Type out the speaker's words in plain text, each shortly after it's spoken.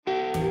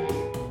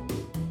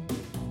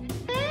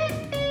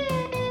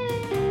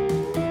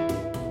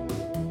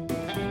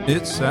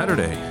It's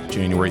Saturday,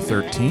 January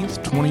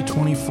 13th,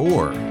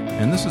 2024,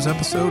 and this is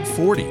episode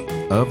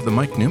 40 of The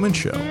Mike Newman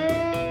Show,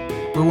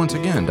 where once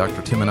again,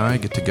 Dr. Tim and I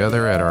get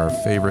together at our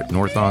favorite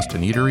North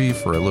Austin eatery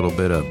for a little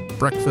bit of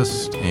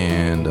breakfast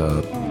and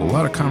a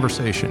lot of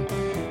conversation.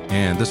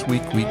 And this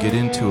week we get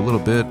into a little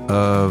bit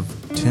of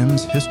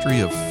Tim's history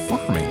of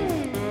farming.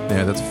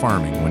 Yeah, that's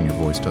farming when your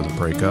voice doesn't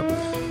break up.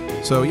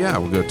 So yeah,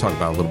 we're going to talk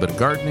about a little bit of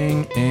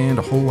gardening and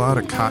a whole lot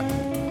of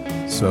cotton.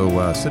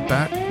 So sit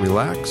back,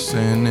 relax,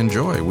 and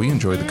enjoy. We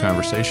enjoyed the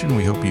conversation.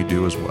 We hope you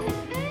do as well.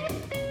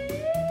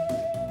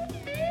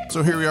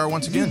 So here we are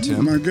once again,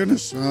 Tim. My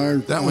goodness.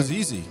 That was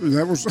easy.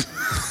 That was...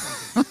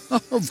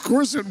 Of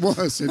course it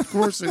was. Of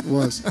course it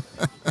was.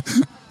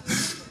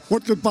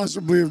 What could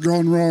possibly have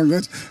gone wrong?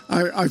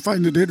 I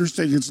find it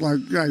interesting. It's like,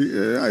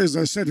 as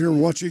I sit here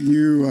watching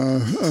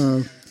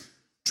you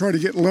try to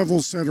get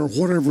level set or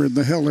whatever in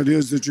the hell it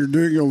is that you're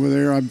doing over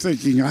there, I'm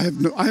thinking, I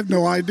have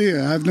no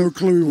idea. I have no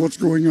clue what's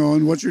going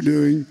on, what you're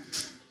doing.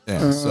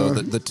 Yeah, so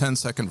the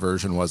 10-second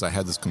version was I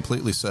had this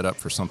completely set up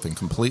for something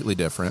completely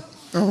different.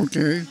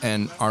 Okay.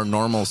 And our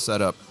normal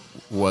setup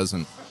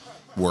wasn't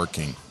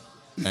working.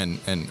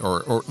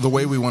 Or the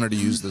way we wanted to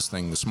use this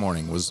thing this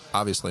morning was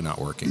obviously not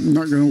working.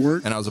 Not going to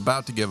work. And I was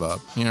about to give up.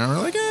 We're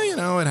like,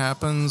 it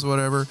happens,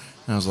 whatever.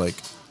 And I was like,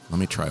 let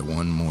me try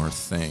one more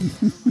thing.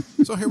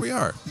 So here we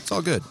are. It's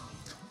all good.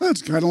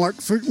 That's kind of like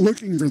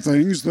looking for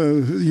things.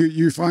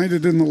 You find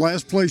it in the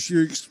last place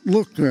you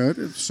looked at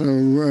it. So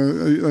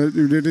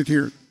you did it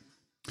here.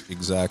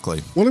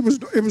 Exactly. Well, it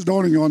was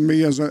dawning on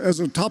me as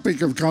a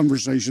topic of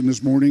conversation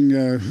this morning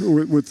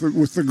with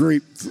the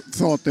great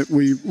thought that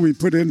we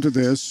put into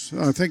this.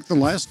 I think the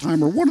last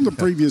time or one of the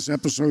previous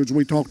episodes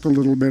we talked a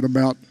little bit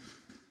about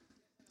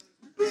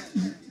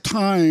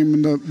time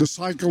and the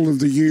cycle of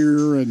the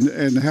year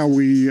and how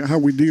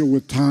we deal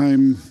with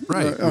time.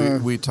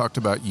 Right. We talked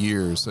about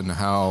years and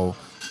how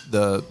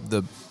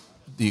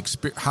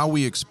how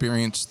we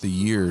experience the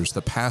years,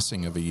 the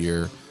passing of a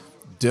year,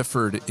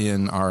 differed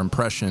in our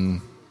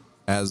impression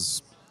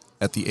as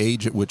at the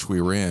age at which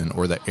we were in,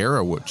 or the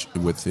era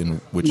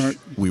within which right.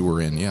 we were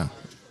in. Yeah.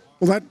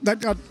 Well,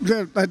 that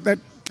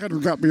kind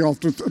of got me off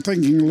to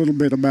thinking a little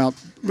bit about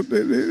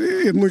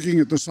in looking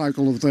at the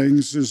cycle of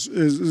things is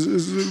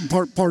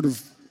part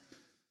of,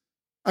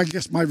 I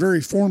guess, my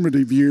very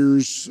formative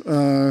years.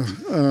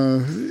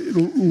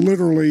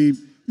 Literally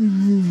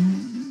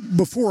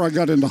before I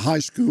got into high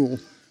school.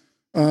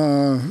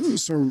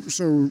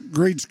 So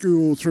grade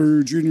school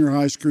through junior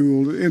high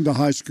school into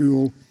high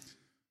school.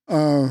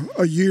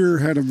 A year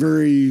had a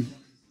very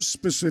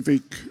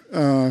specific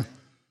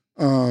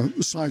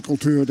cycle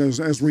to it,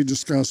 as we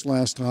discussed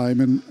last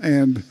time,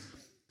 and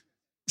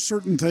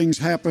certain things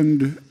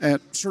happened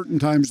at certain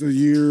times of the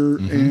year,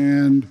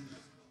 and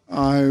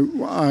I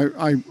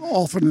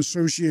often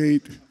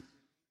associate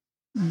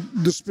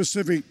the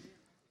specific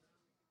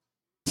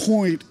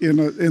point in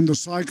the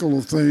cycle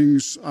of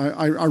things.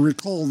 I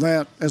recall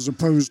that as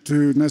opposed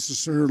to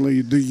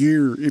necessarily the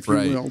year, if you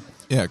will.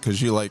 Yeah,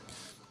 because you like.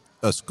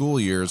 A school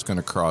year is going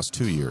to cross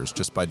 2 years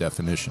just by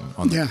definition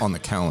on the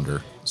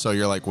calendar. So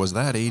you're like, was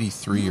that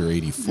 83 or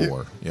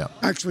 84? Yeah.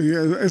 Actually,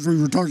 as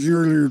we were talking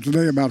earlier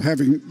today about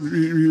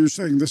you were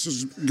saying this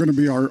is going to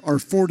be our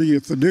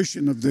 40th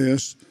edition of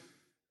this,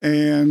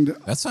 and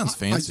that sounds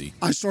fancy.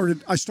 I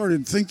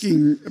started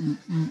thinking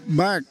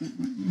back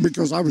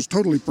because I was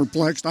totally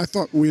perplexed. I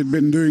thought we had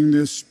been doing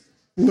this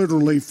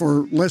literally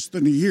for less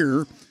than a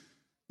year,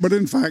 but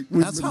in fact,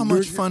 that's how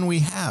much fun we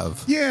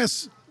have.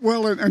 Yes.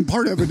 Well, and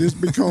part of it is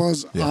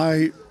because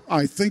I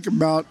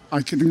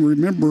can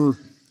remember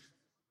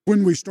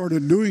when we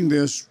started doing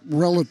this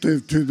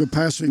relative to the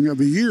passing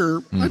of a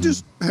year. I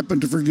just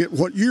happened to forget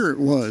what year it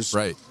was.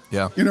 Right.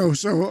 Yeah.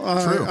 So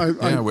true.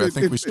 I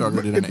think we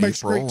started in April. It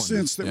makes great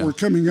sense that we're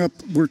coming up.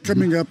 We're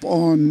coming up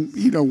on.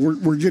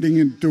 We're getting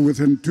into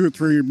within 2 or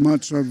 3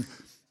 months of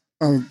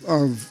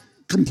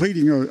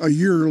completing a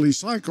yearly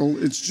cycle.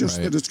 It's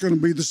just that it's going to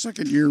be the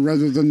second year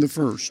rather than the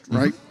first.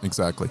 Right.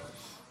 Exactly.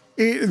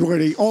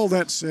 Anyway, all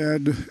that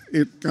said,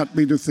 it got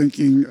me to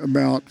thinking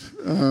about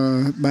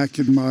back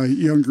in my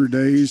younger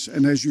days.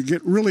 And as you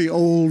get really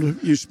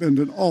old, you spend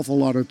an awful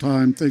lot of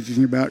time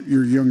thinking about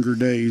your younger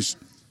days.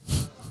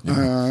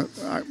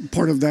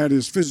 Part of that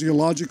is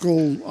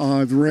physiological.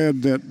 I've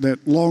read that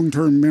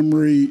long-term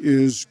memory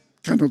is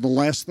kind of the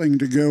last thing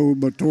to go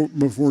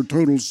before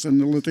total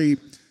senility.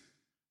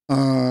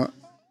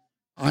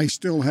 I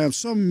still have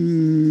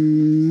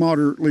some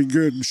moderately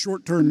good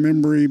short-term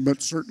memory,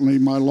 but certainly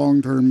my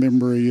long-term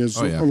memory is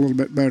a little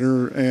bit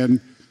better, and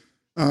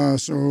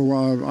so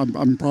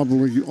I'm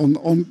probably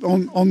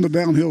on the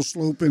downhill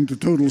slope into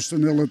total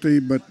senility,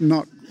 but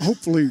not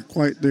hopefully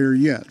quite there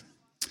yet.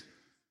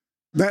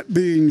 That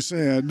being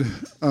said,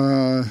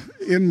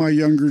 in my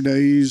younger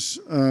days,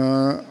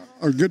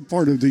 a good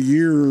part of the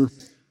year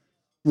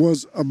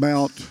was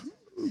about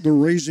the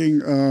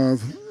raising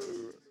of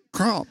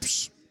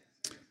crops.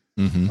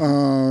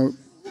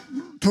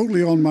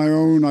 Totally on my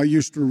own. I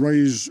used to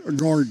raise a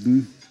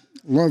garden.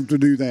 Love to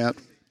do that.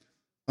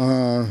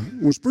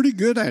 was pretty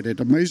good at it,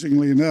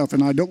 amazingly enough.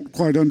 And I don't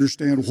quite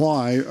understand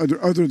why,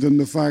 other than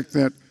the fact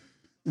that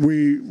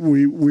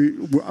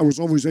I was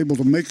always able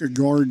to make a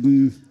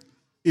garden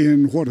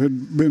in what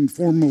had been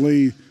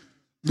formerly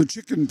the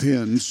chicken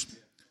pens.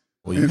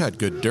 Well, you had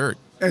good dirt.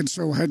 And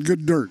so had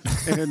good dirt.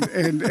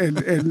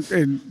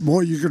 And boy,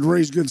 you could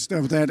raise good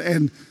stuff with that.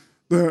 And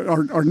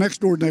our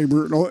next door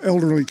neighbor, an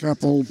elderly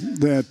couple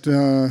that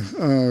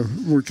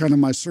were kind of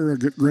my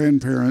surrogate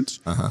grandparents,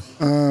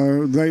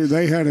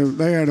 they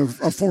had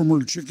a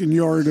former chicken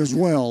yard as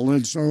well.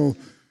 And so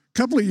a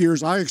couple of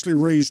years, I actually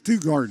raised two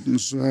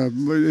gardens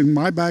in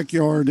my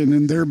backyard and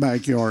in their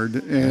backyard.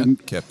 And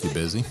that kept you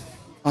busy.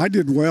 I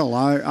did well.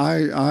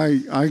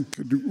 I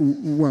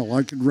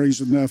could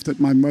raise enough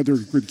that my mother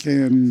could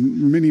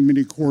can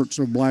many quarts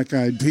of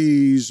black-eyed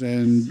peas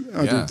and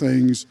other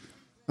things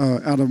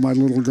out of my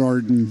little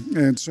garden.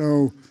 And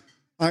so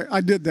I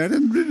did that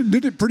and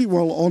did it pretty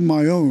well on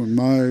my own.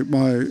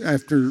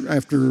 After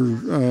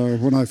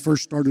when I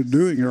first started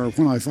doing it, or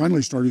when I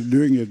finally started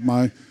doing it,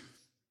 my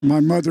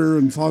mother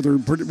and father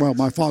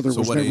my father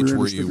was never interested. So what age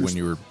were you when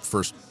you were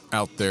first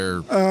out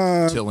there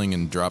tilling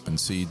and dropping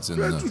seeds?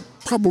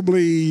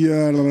 Probably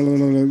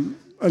 11.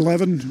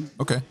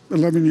 Okay.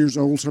 11 years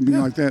old, something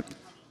like that.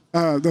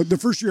 The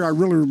first year I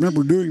really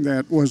remember doing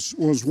that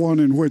was one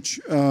in which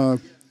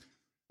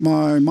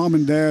my mom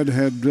and dad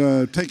had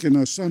taken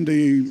a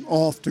Sunday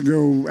off to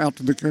go out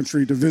to the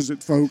country to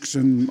visit folks,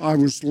 and I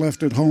was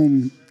left at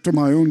home to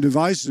my own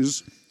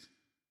devices.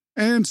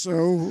 And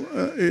so,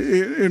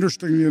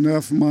 interestingly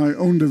enough, my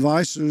own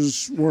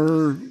devices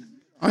were,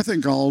 I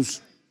think I'll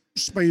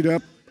spade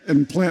up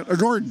and plant a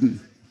garden.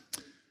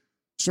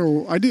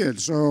 So I did.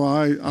 So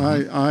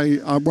I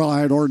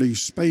had already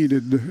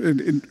spaded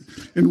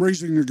in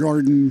raising the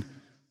garden.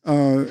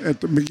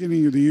 At the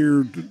beginning of the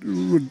year,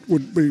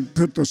 would be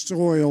put the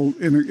soil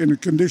in a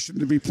condition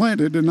to be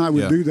planted, and I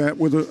would do that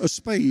with a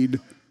spade.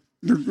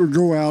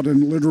 Go out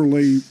and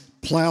literally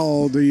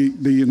plow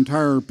the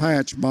entire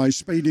patch by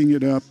spading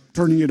it up,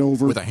 turning it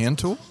over with a hand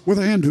tool. With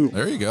a hand tool.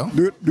 There you go.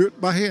 Do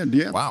it by hand.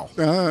 Yeah. Wow.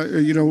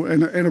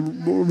 And a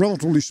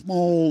relatively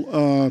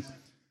small.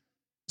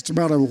 It's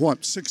about a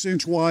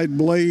 6-inch wide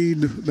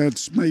blade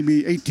that's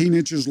maybe 18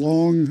 inches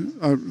long.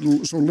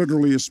 So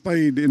literally a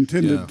spade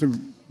intended to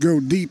go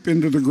deep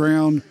into the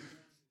ground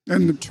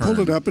and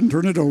pull it up and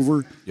turn it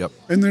over. Yep.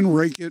 And then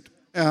rake it.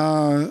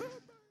 And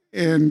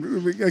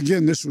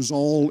again, this was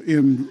all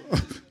in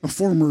a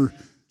former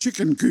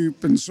chicken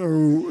coop, and so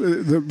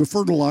the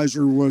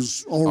fertilizer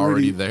was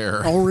already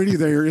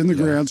there in the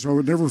ground, so I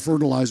would never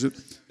fertilize it.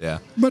 Yeah.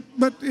 But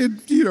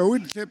it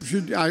kept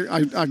you.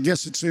 I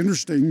guess it's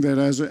interesting that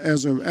as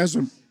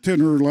a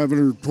 10 or 11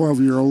 or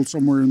 12-year-old,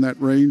 somewhere in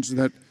that range,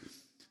 that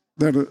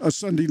a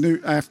Sunday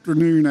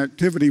afternoon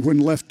activity, when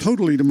left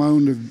totally to my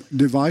own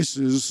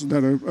devices,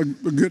 that a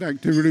good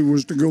activity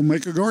was to go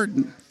make a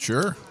garden.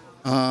 Sure.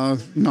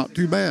 Not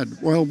too bad.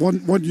 Well,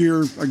 one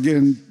year,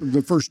 again,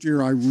 the first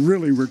year I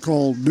really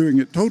recall doing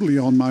it totally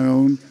on my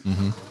own.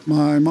 Mm-hmm.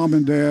 My mom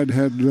and dad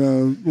had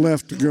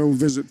left to go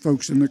visit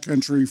folks in the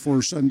country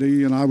for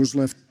Sunday, and I was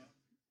left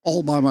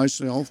all by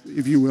myself,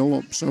 if you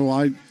will. So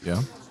I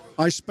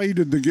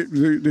spaded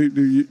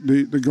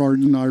the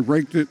garden, I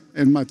raked it,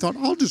 and I thought,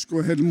 I'll just go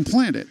ahead and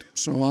plant it.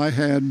 So I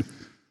had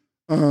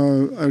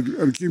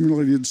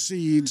accumulated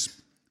seeds.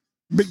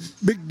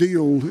 Big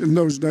deal in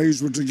those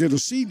days was to get a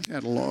seed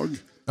catalog.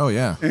 Oh,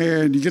 yeah.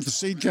 And you get the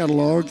seed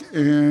catalog,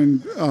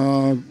 and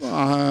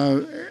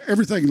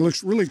everything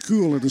looks really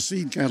cool in the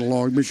seed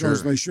catalog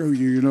because they show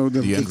you,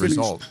 the end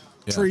result.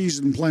 Trees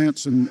and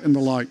plants and the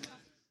like.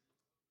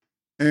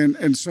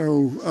 And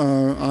so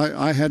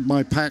I had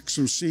my packs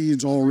of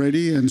seeds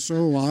already, and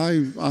so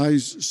I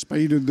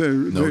spaded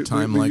the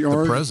time the like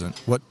yard. The present.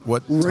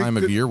 What time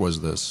of year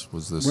was this?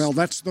 Well,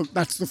 that's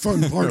the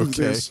fun part of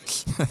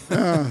this.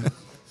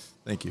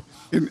 Thank you.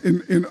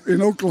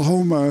 In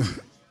Oklahoma,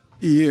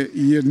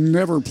 you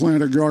never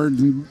plant a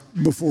garden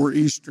before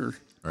Easter.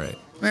 Right.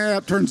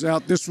 It turns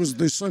out this was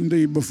the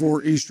Sunday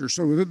before Easter,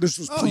 so this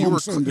was Palm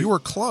Sunday. You were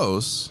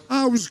close.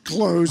 I was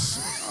close.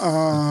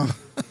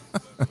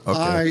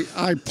 Okay.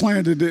 I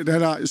planted it,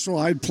 and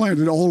I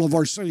planted all of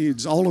our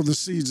seeds, all of the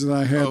seeds that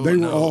I had. They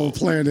were all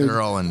planted.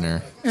 They're all in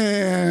there.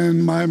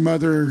 And my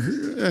mother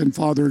and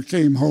father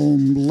came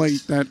home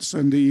late that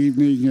Sunday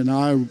evening, and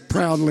I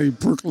proudly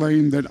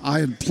proclaimed that I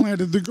had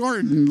planted the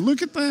garden.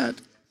 Look at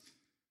that.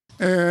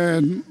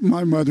 And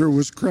my mother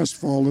was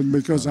crestfallen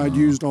because I'd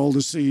used all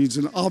the seeds,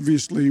 and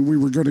obviously we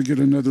were going to get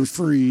another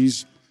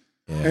freeze.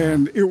 Yeah.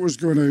 And it was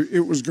going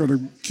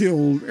to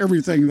kill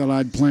everything that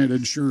I'd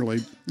planted,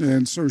 surely.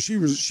 And so she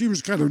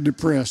was kind of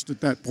depressed at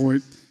that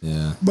point.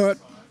 Yeah. But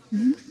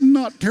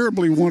not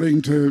terribly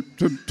wanting to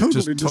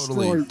totally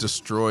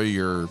destroy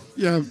your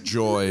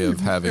joy of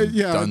having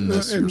done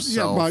this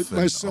yourself.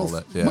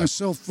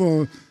 Myself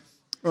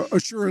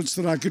assurance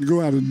that I could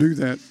go out and do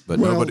that. But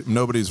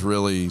nobody's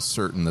really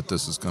certain that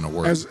this is going to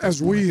work.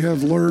 As we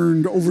have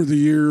learned over the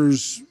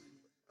years,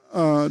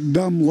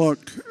 dumb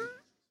luck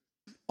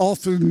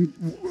often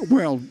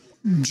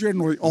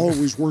generally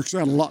always works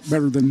out a lot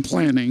better than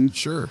planning.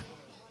 Sure.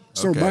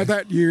 So by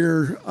that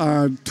year,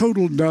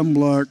 total dumb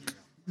luck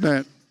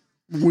that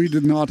we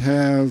did not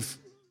have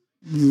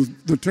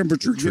the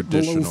temperature get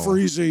below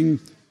freezing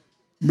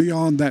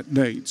beyond that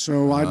date.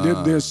 So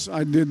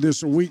I did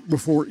this a week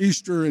before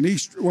Easter, and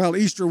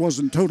Easter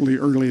wasn't totally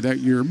early that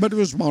year, but it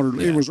was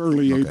moderately. It was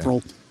early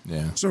April.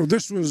 Yeah. So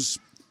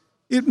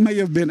it may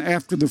have been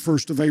after the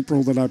 1st of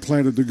April that I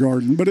planted the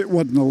garden, but it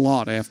wasn't a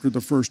lot after the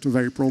 1st of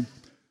April.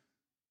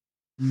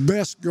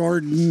 Best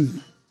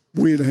garden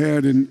we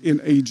had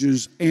in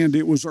ages, and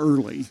it was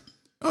early.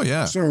 Oh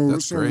yeah,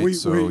 that's great.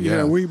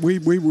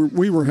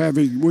 We were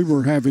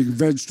having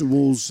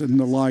vegetables and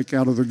the like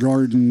out of the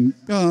garden.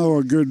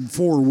 A good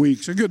 4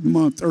 weeks, a good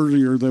month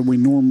earlier than we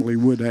normally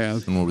would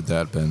have. And what would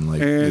that have been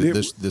like?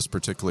 This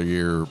particular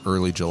year,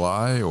 early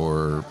July,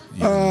 or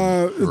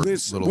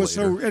this was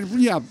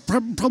later?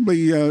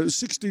 Probably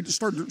 60.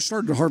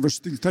 Started to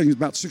harvest these things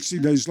about 60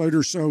 days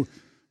later. So.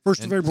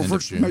 1st of April,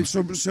 1st of May.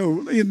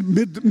 So in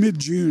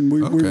mid-June,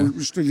 we were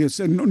still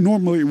and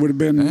normally it would have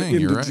been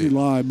into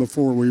July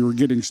before we were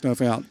getting stuff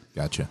out.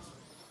 Gotcha.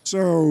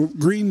 So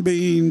green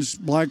beans,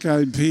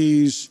 black-eyed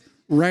peas,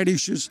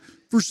 radishes.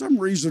 For some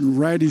reason,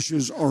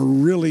 radishes are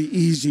really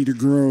easy to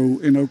grow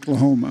in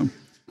Oklahoma.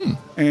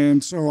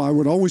 And so I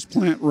would always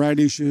plant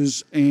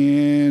radishes,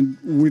 and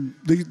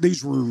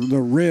these were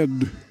the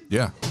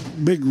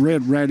big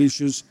red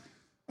radishes.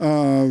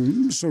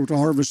 So to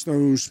harvest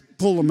those,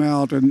 pull them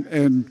out,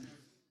 and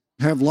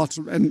have lots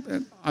of.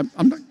 And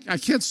I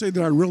can't say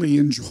that I really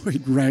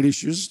enjoyed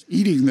radishes,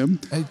 eating them.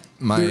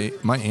 My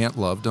aunt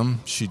loved them.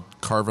 She'd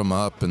carve them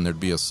up, and there'd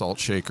be a salt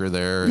shaker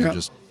there, and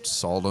just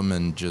salt them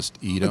and just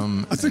eat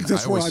them. I think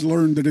that's where I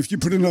learned that if you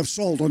put enough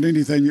salt on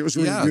anything, it was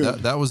really good. Yeah,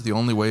 that was the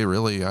only way.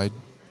 Really, I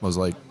was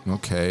like,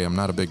 okay, I'm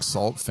not a big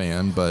salt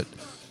fan, but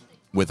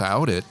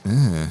without it,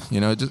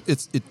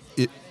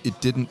 it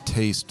didn't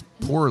taste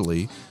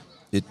poorly.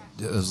 It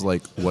was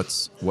like,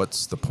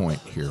 what's the point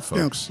here,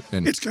 folks? Yeah.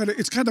 And it's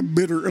kind of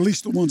bitter. At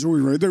least the ones that we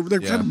read,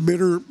 they're kind of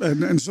bitter,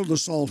 and so the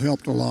salt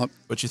helped a lot.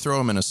 But you throw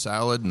them in a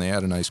salad, and they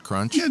had a nice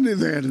crunch. Yeah,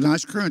 they had a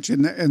nice crunch,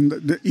 and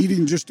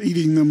eating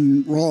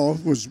them raw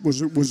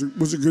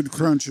was a good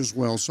crunch as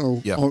well.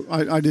 So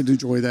I did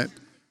enjoy that.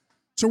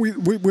 So we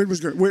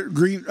was good.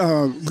 Green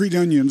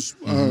onions.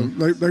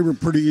 They were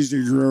pretty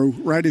easy to grow.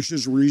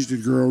 Radishes were easy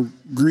to grow.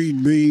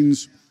 Green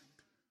beans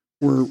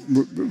were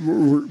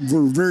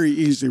very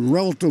easy.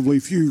 Relatively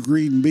few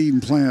green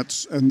bean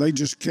plants, and they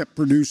just kept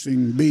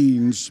producing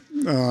beans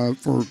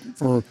for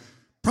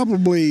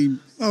probably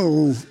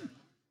a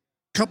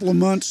couple of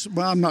months.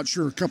 Well, I'm not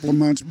sure, a couple of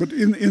months, but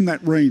in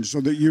that range, so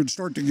that you'd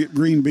start to get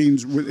green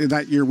beans.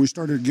 That year, we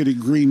started getting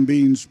green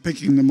beans,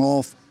 picking them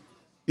off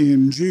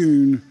in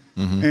June,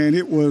 and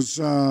it was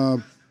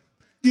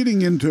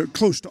getting into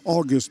close to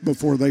August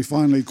before they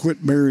finally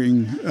quit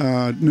bearing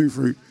new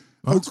fruit.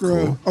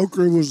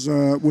 Okra was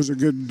a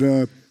good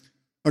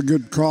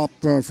crop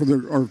for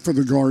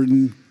the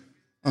garden.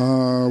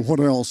 What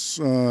else?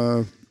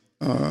 Did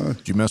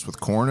you mess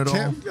with corn at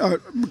all?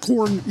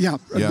 Corn,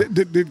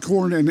 did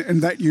corn,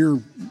 and that year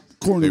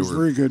corn was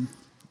very good.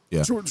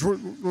 Yeah. So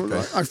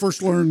I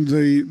first learned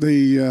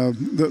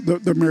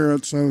the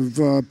merits of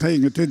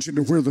paying attention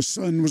to where the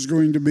sun was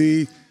going to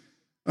be.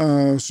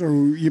 So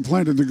you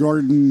planted the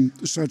garden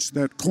such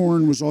that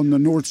corn was on the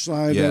north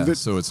side of it.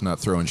 So it's not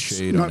throwing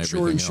shade on everything else. Not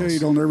throwing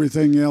shade on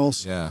everything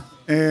else. Yeah.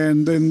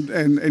 And then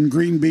and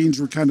green beans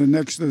were kind of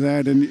next to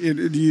that, and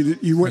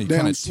you went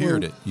down. You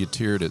tiered it. You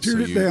tiered it.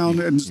 Tiered it down,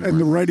 and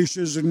the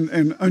radishes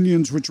and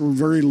onions, which were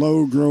very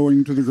low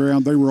growing to the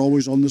ground, they were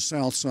always on the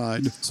south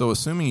side. So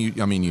assuming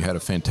you had a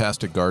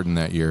fantastic garden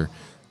that year,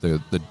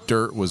 the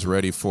dirt was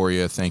ready for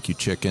you. Thank you,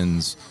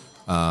 chickens.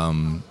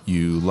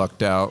 You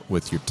lucked out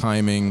with your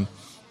timing.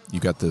 You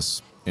got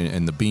this,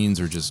 and the beans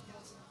are just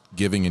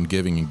giving and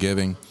giving and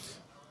giving.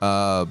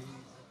 You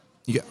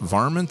got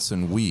varmints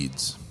and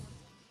weeds.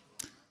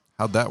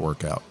 How'd that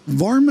work out?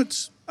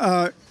 Varmints.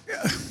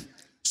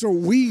 So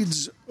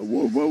weeds.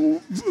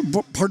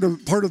 Part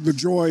of the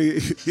joy,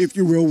 if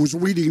you will, was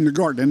weeding the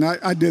garden. And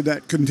I did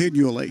that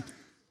continually.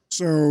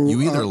 So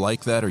you either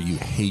like that or you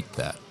hate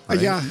that. Right?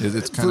 Yeah,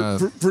 it's kind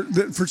of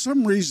for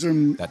some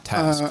reason that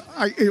task.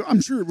 I'm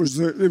sure it was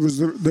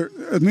the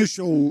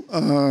initial.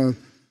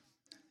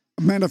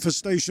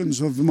 Manifestations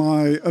of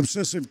my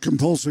obsessive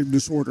compulsive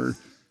disorder.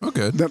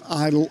 Okay. That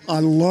I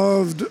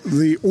loved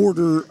the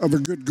order of a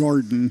good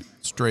garden.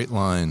 Straight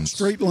lines.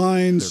 They're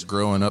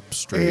growing up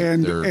straight.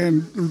 And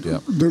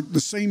the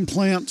same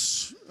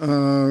plants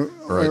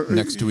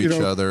next to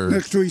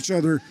each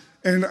other.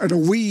 And a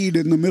weed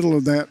in the middle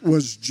of that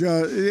was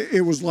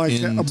it was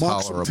like a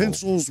box of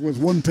pencils with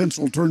one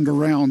pencil turned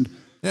around.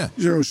 Yeah.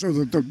 So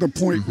that the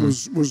point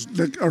was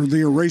or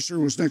the eraser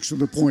was next to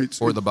the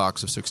points. Or the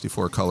box of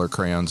 64 color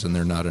crayons, and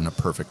they're not in a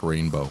perfect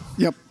rainbow.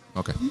 Yep.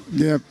 Okay.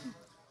 Yep.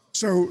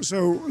 So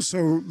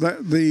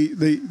that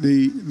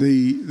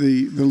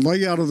the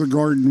layout of the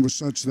garden was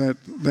such that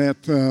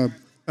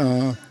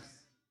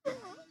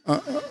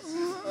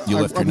You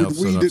left your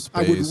notes enough space.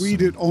 I would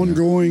weed it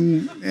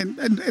ongoing,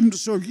 and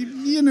so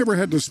you never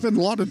had to spend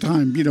a lot of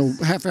time,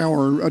 half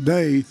hour a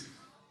day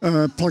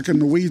plucking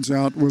the weeds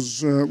out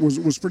was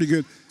pretty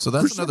good. So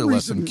that's another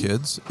lesson,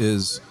 kids,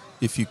 is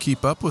if you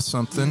keep up with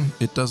something,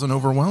 it doesn't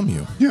overwhelm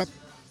you. Yeah.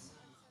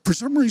 For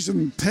some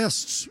reason,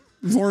 pests,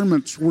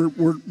 varmints were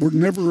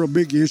never a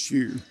big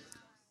issue,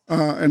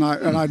 and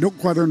I don't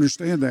quite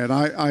understand that.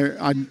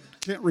 I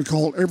can't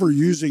recall ever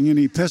using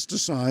any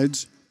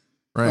pesticides.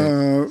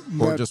 Right.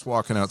 Or just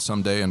walking out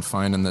someday and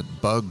finding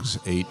that bugs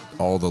ate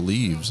all the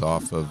leaves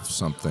off of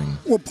something.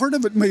 Well, part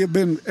of it may have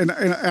been, and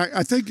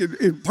I think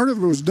part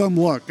of it was dumb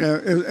luck.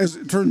 As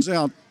it turns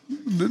out,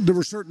 there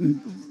were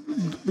certain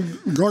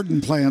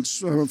garden plants,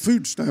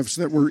 foodstuffs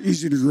that were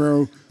easy to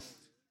grow.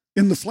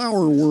 In the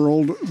flower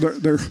world,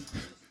 there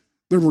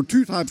were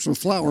two types of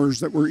flowers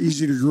that were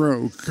easy to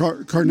grow: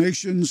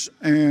 carnations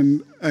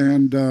and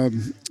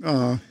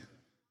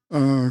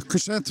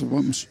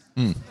chrysanthemums.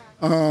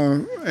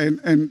 There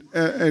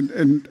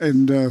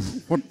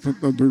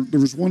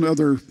was one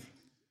other.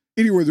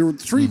 Anyway, there were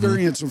three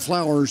variants of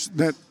flowers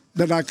that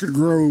I could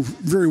grow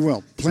very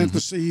well. Plant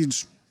the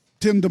seeds,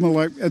 tend them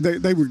like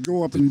they would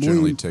go up and bloom.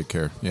 Generally take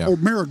care. Yeah. Oh,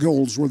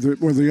 marigolds were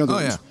the other. Oh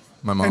yeah,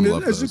 my mom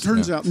loved those. As it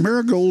turns out,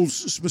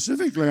 marigolds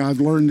specifically, I've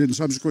learned in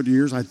subsequent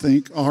years, I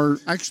think, are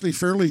actually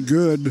fairly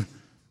good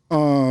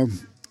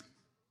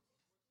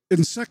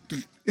insect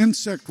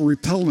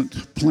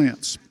repellent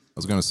plants. I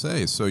was going to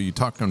say, so you're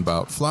talking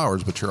about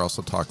flowers, but you're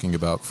also talking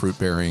about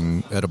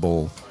fruit-bearing,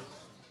 edible,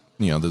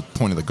 the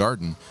point of the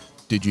garden.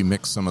 Did you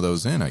mix some of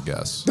those in, I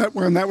guess? That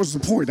was the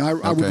point. I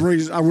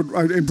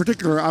would in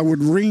particular, I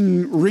would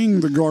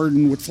ring the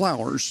garden with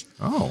flowers.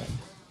 Oh.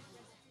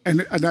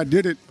 And I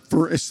did it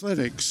for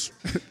aesthetics.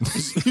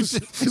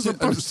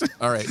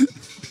 All right.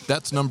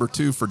 That's number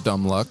 2 for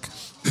dumb luck.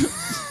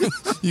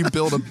 You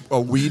build a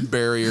weed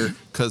barrier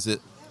because it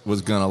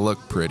was going to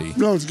look pretty.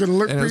 No, it's going to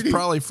look pretty. And it was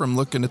probably from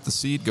looking at the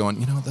seed going,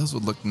 those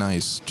would look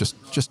nice. Just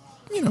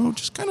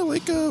kind of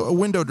like a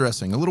window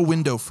dressing, a little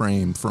window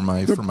frame for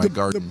my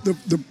garden.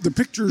 The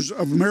pictures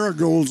of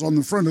marigolds on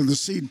the front of the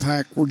seed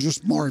pack were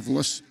just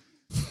marvelous.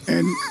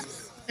 And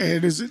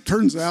as it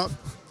turns out...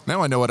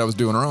 Now I know what I was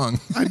doing wrong.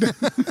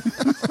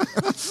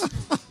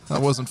 I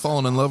wasn't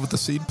falling in love with the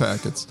seed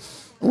packets.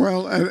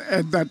 Well,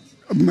 and that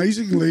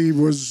amazingly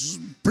was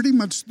pretty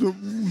much the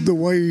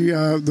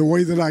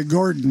way that I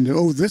gardened.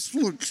 Oh, this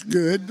looks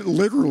good,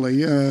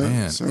 literally. You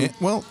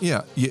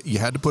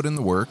had to put in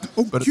the work.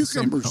 Oh, but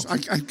cucumbers! I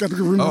got to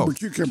remember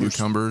cucumbers.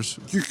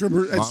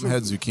 Cucumbers. Mom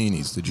had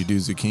zucchinis. Did you do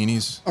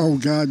zucchinis? Oh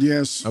God,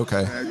 yes.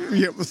 Okay.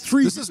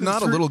 This is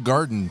not a little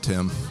garden,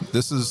 Tim.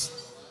 This is.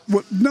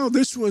 No,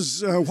 this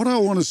was what I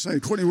want to say.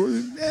 20.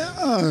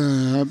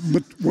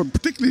 But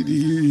particularly the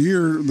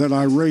year that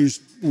I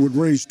would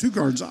raise 2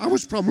 gardens, I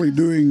was probably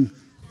doing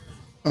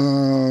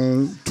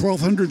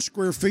 1,200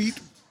 square feet.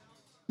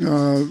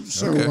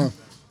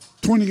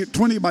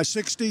 20 by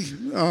 60,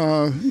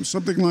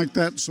 something like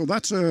that. So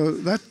that's a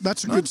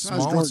good size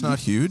garden. It's not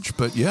huge,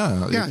 but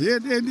yeah.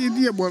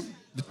 Well.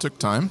 It took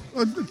time.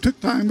 It took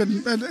time,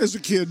 and as a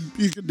kid,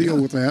 you could deal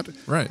with that.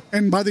 Right.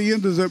 And by the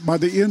end of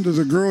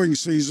the growing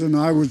season,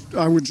 I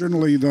would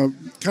generally the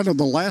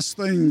last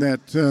thing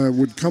that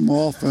would come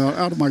off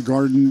out of my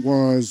garden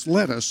was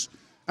lettuce.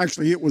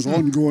 Actually, it was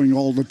ongoing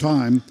all the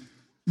time,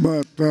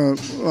 but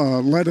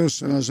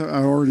lettuce, and as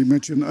I already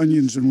mentioned,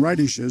 onions and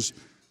radishes.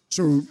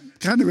 So,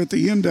 kind of at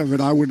the end of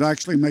it, I would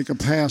actually make a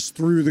pass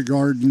through the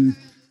garden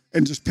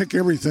and just pick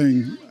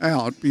everything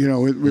out.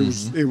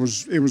 It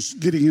was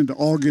getting into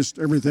August.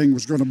 Everything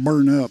was going to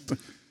burn up.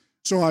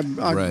 So I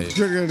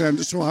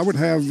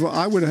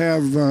would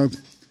have a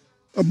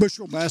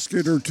bushel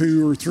basket or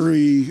 2 or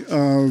 3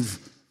 of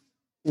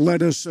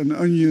lettuce and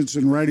onions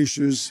and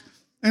radishes,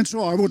 and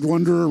so I would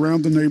wander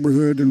around the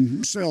neighborhood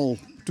and sell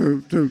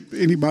to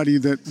anybody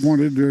that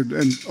wanted to,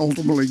 and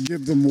ultimately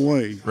give them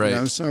away.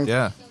 Right. So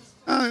yeah,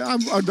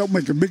 I don't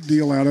make a big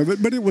deal out of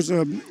it, but it was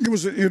an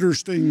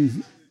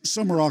interesting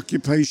summer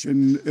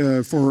occupation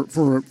for a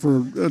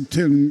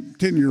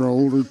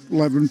 10-year-old or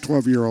 11,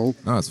 12-year-old.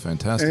 Oh, that's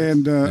fantastic.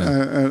 And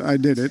I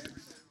did it.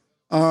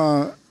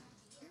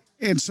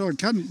 And so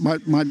it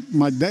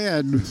my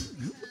dad,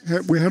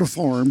 we had a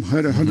farm,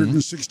 had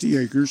 160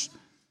 acres.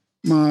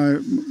 My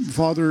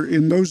father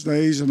in those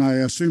days, and I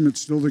assume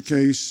it's still the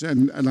case,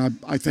 and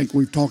I think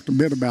we've talked a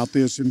bit about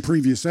this in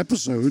previous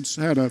episodes,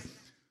 had a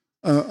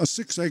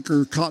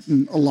 6-acre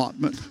cotton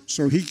allotment,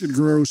 so he could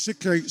grow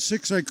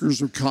 6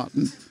 acres of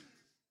cotton,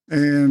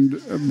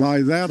 and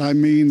by that I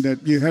mean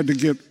that you had to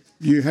get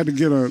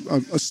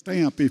a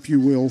stamp, if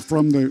you will,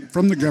 from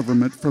the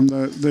government, from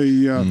the.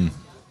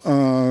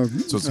 So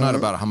it's not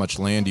about how much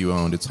land you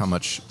owned; it's how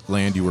much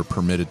land you were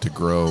permitted to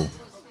grow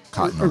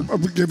cotton on. A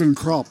given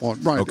crop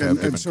on, right? Okay,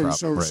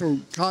 so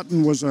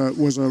cotton was a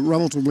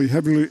relatively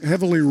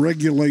heavily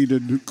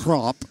regulated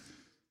crop.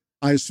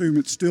 I assume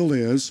it still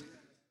is.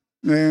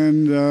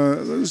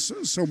 And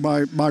so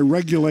by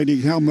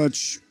regulating how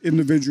much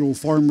individual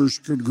farmers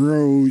could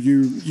grow,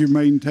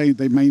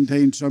 they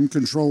maintained some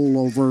control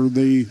over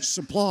the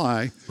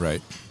supply.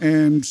 Right.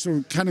 And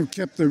so kind of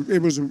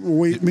it was a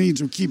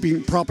means of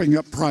propping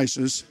up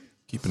prices.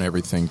 Keeping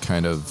everything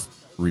kind of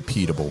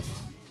repeatable.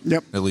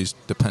 Yep. At least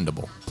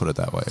dependable, put it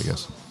that way, I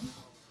guess.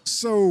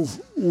 So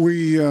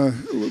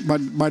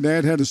my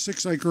dad had a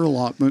 6-acre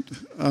allotment.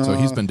 So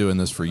he's been doing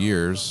this for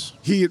years.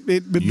 At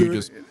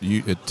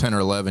 10 or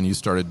 11, you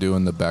started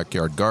doing the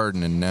backyard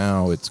garden, and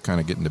now it's kind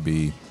of getting to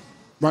be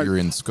you're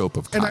in scope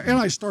of cotton. And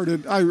I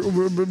started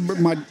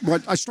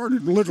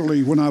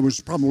literally when I was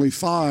probably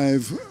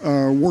 5,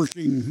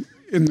 working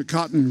in the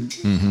cotton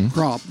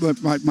crop.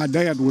 But my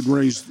dad would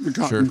raise the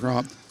cotton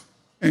crop.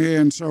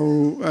 And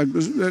so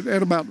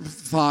at about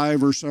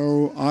 5 or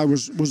so, I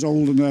was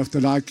old enough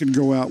that I could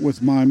go out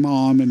with my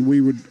mom, and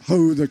we would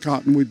hoe the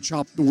cotton. We'd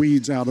chop the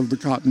weeds out of the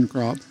cotton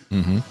crop.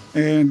 Mm-hmm.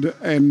 And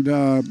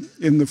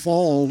in the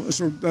fall,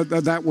 so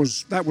that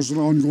was an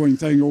ongoing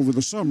thing over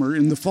the summer.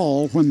 In the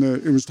fall, when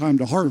it was time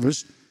to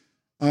harvest,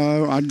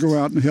 I'd go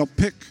out and help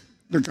pick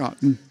the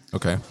cotton.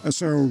 Okay.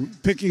 So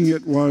picking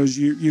it was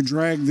you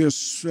drag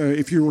this,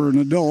 if you were an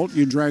adult,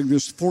 you drag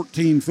this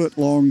 14-foot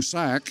long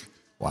sack.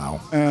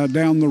 Wow.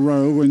 Down the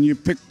row, and you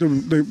pick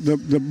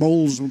the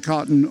bolls of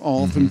cotton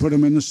off and put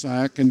them in the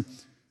sack. And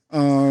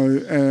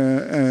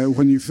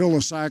when you fill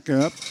a sack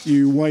up,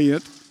 you weigh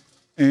it,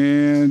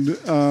 and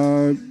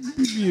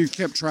you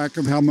kept track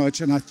of how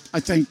much. And I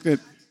think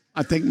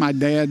my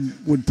dad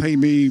would pay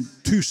me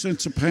 2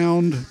 cents a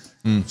pound,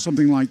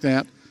 something like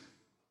that.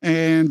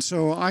 And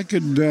so I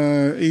could,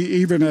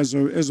 even as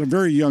a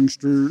very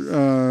youngster,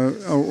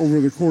 over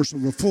the course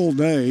of a full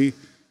day,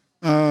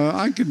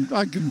 I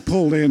could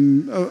pull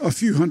in a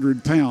few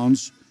hundred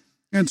pounds,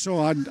 and so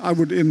I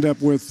would end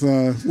up with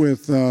 $3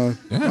 or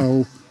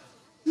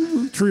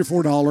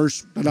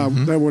 $4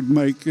 that would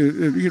make,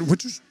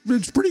 which is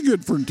it's pretty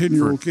good for a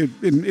 10-year-old kid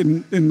in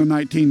the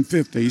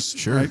 1950s.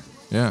 Sure. Right?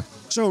 Yeah.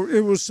 So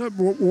it was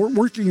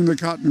working in the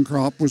cotton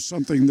crop was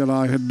something that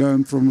I had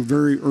done from a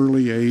very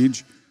early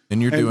age.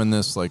 And you're doing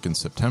this like in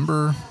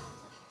September?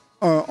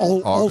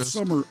 All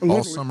summer.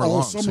 All summer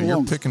long. So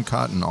you're picking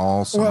cotton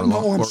all summer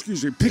long. No,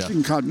 excuse me.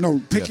 Picking cotton.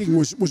 No, picking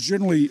was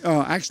generally,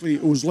 actually,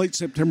 it was late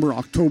September,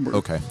 October.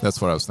 Okay,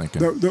 that's what I was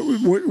thinking.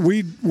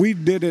 We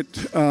did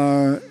it.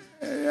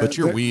 But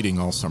you're weeding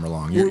all summer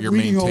long. You're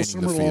weeding maintaining all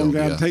summer the field.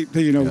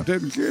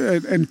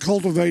 long. And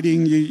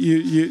cultivating.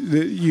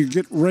 You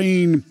get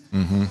rain.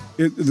 Mm-hmm.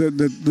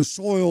 The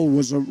soil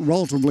was a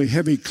relatively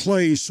heavy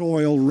clay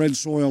soil, red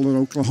soil in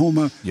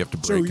Oklahoma. You have to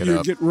break it up. So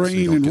you get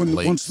rain, and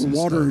once the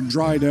water had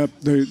dried up,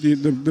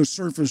 the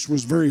surface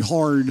was very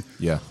hard.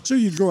 Yeah. So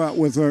you'd go out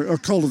with a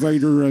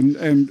cultivator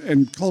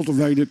and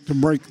cultivate it to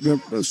break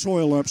the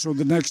soil up, so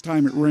the next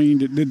time it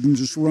rained, it didn't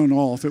just run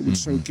off; it would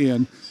soak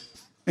in.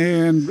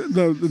 And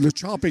the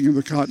chopping of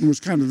the cotton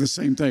was kind of the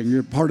same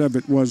thing. Part of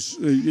it was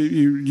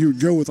you would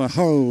go with a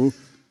hoe,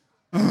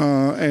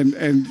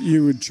 and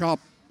you would chop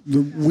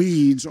the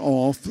weeds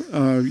off.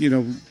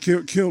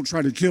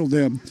 Try to kill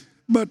them,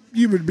 but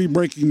you would be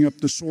breaking up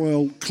the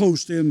soil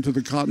close into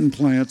the cotton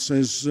plants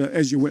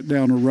as you went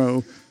down a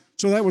row.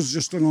 So that was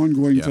just an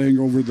ongoing thing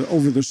over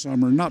the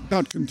summer, not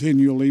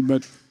continually,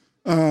 but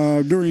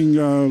during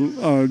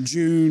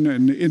June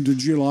and into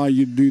July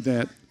you'd do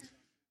that.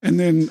 And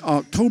then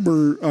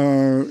October,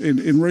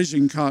 in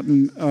raising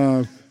cotton,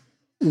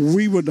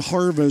 we would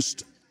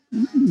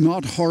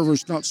not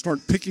start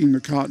picking the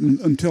cotton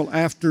until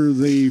after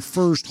the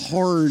first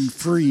hard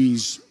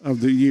freeze of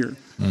the year,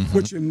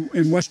 which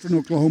in western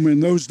Oklahoma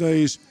in those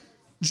days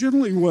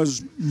generally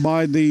was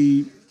by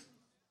the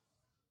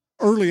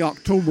early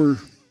October.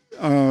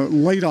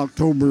 Late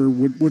October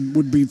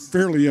would be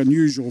fairly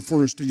unusual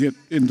for us to get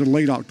into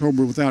late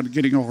October without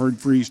getting a hard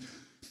freeze.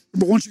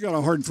 But once you got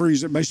a hard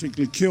freeze, it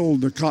basically killed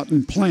the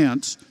cotton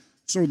plants,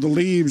 so the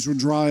leaves would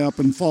dry up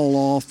and fall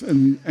off,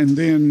 and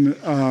then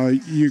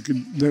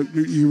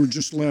you were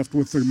just left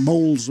with the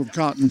bolls of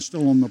cotton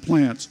still on the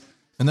plants.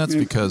 And that's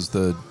because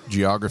the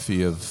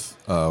geography of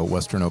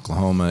western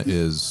Oklahoma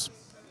is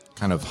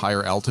kind of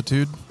higher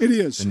altitude. It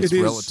is. And it's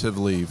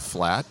relatively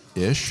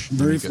flat-ish.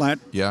 Very flat.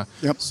 Yeah.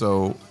 Yep.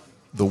 So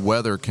the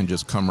weather can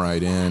just come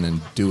right in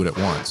and do it at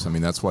once. I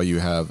mean, that's why you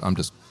have. I'm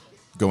just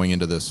going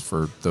into this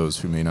for those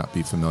who may not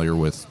be familiar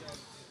with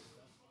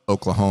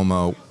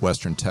Oklahoma,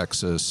 Western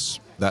Texas,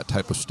 that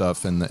type of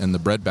stuff, and the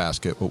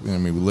breadbasket.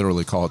 We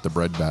literally call it the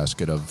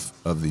breadbasket of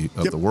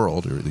the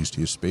world, or at least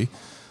used to be.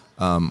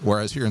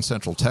 Whereas here in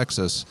Central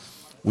Texas,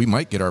 we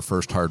might get our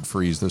first hard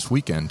freeze this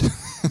weekend,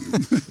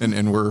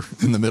 and we're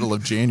in the middle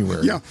of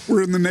January. Yeah,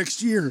 we're in the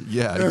next year.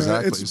 Yeah,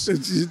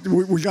 exactly.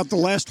 We got the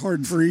last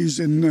hard freeze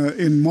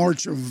in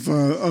March of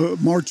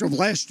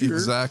last year.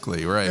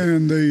 Exactly right.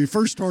 And the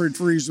first hard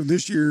freeze of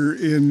this year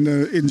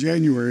in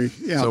January.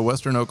 Yeah. So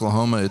Western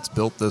Oklahoma, it's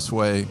built this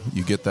way.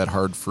 You get that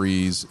hard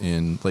freeze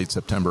in late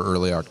September,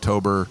 early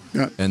October,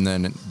 and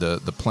then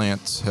the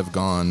plants have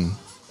gone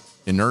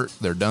inert.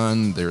 They're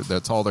done.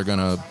 That's all they're going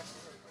to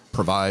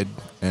provide,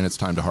 and it's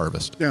time to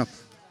harvest. Yeah.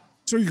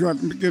 So you go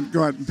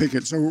out and pick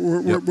it. So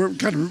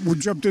we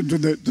jumped into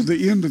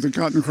the end of the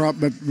cotton crop,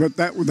 but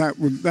that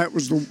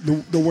was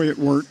the way it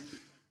worked.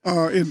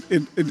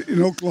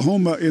 In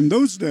Oklahoma in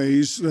those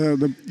days,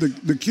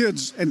 the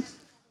kids, and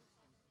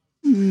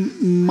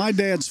my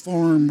dad's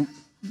farm,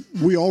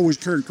 we always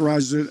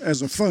characterized it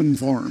as a fun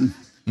farm.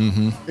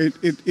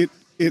 Mm-hmm.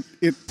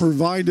 It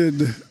provided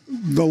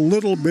the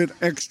little bit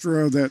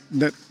extra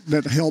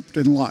that helped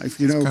in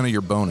life. It's kind of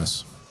your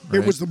bonus. Right?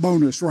 It was the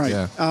bonus, right?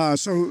 Yeah.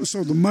 So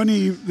the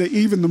money,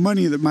 even the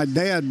money that my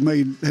dad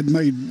had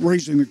made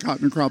raising the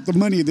cotton crop, the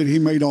money that he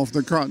made off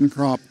the cotton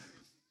crop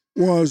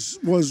was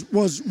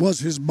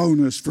his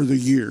bonus for the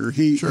year.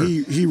 He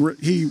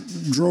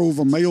drove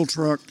a mail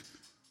truck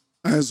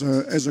as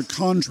a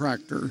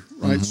contractor,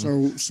 right?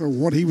 Mm-hmm. So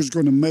what he was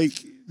going to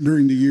make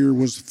during the year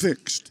was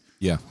fixed.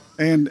 Yeah.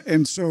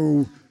 And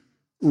so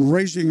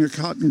raising a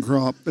cotton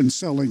crop and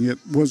selling it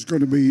was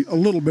going to be a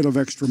little bit of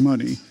extra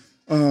money.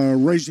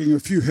 Raising a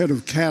few head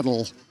of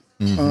cattle.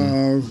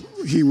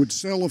 Mm-hmm. He would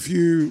sell a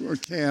few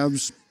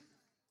calves.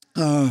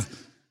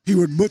 He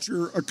would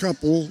butcher a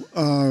couple,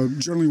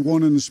 generally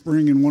one in the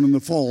spring and one in the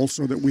fall,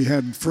 so that we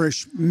had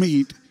fresh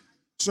meat.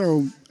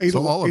 So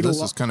all of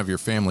this is kind of your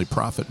family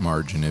profit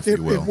margin, if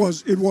you will.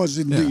 It was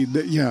indeed.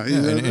 Yeah.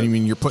 And I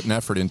mean, you're putting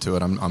effort into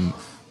it. I'm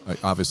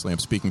obviously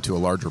speaking to a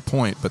larger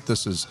point, but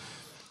this is,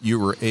 you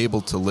were able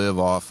to live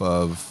off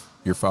of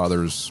your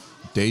father's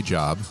day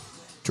job,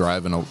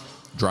 driving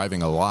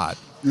a lot,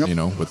 yep.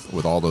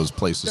 With all those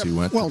places he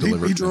went to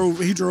deliver.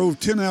 He drove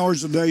 10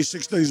 hours a day,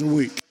 6 days a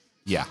week.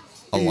 Yeah,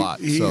 a lot.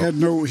 He had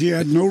no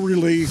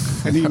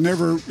relief, and he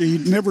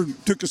never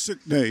took a sick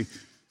day.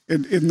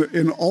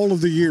 In all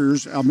of the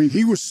years, I mean,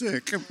 he was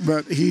sick,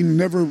 but he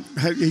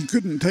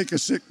couldn't take a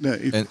sick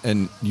day.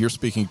 And you're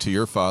speaking to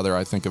your father.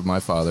 I think of my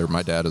father,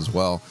 my dad as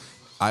well.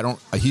 I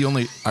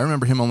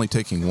remember him only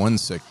taking one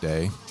sick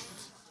day,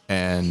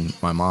 and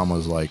my mom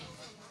was like,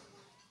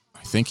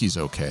 I think he's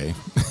okay.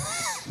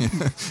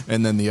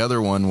 And then the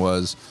other one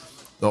was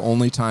the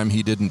only time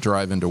he didn't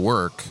drive into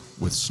work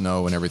with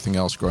snow and everything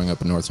else growing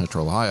up in North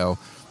Central Ohio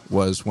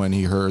was when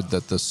he heard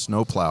that the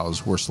snow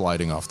plows were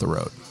sliding off the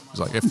road. He's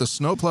like, if the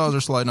snow plows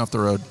are sliding off the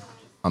road,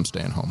 I'm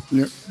staying home.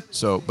 Yep.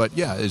 So, but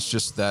yeah, it's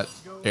just that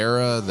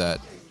era,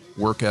 that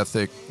work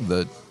ethic,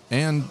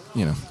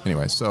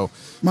 anyway. So,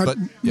 my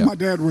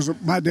dad was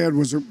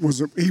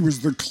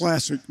the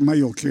classic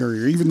mail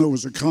carrier. Even though it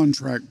was a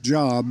contract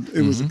job,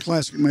 it was a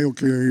classic mail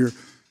carrier.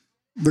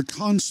 The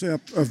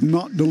concept of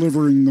not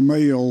delivering the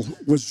mail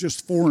was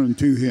just foreign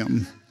to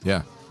him.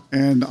 Yeah.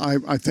 And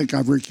I think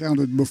I've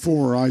recounted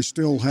before, I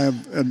still have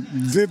a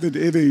vivid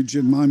image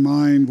in my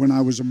mind when I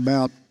was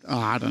about,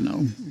 I don't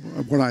know,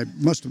 what I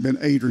must have been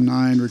 8 or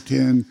 9 or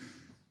 10.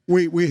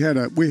 We had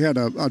a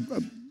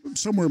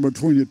somewhere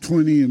between a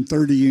 20 and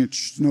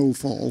 30-inch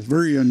snowfall,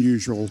 very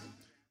unusual.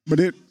 But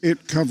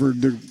it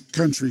covered the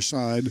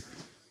countryside.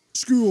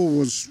 School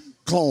was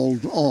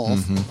called off,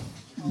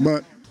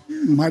 but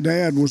my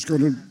dad was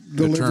going to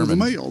deliver the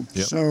mail.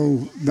 Yep.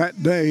 So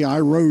that day I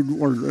rode,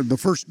 or the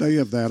first day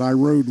of that, I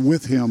rode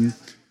with him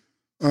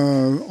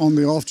on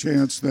the off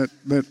chance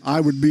that I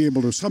would be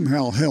able to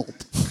somehow help.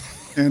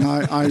 And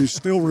I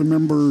still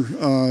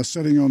remember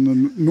sitting on the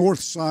north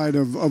side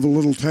of a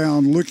little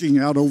town looking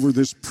out over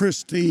this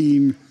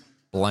pristine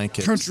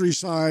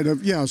countryside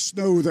of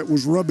snow that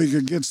was rubbing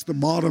against the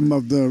bottom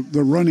of the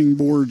running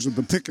boards of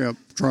the pickup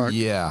truck.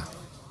 Yeah.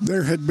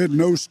 There had been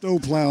no snow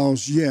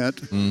plows yet.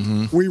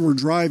 Mm-hmm. We were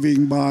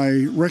driving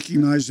by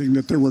recognizing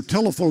that there were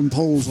telephone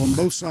poles on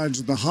both sides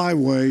of the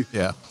highway.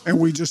 Yeah. And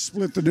we just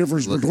split the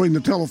difference between the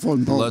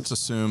telephone poles. Let's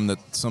assume that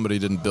somebody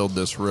didn't build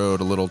this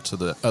road a little to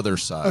the other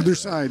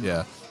side.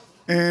 Yeah.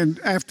 And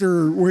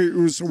after we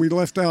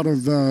left out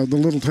of the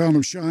little town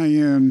of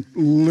Cheyenne,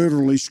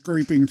 literally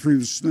scraping through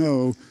the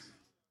snow.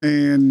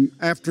 And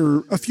after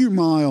a few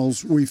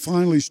miles, we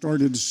finally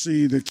started to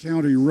see the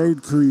county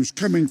road crews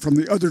coming from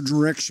the other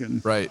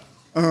direction, right?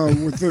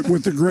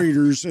 With the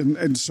graders,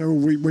 and so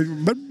we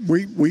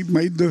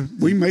made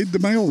the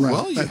mail route.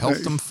 Well, you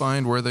helped them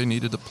find where they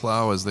needed to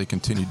plow as they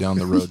continued down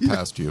the road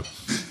past you.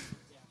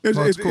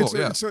 It's cool.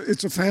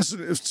 It's a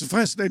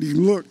fascinating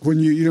look when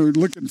you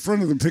look in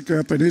front of the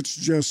pickup and it's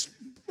just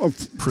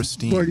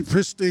pristine,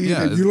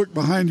 and you look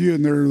behind you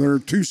and there are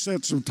two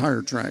sets of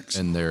tire tracks,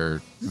 and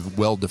they're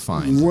well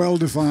defined.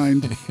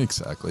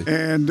 Exactly.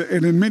 And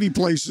in many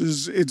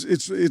places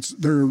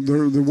they're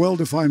the well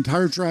defined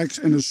tire tracks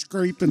and a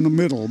scrape in the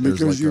middle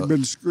because you've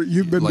been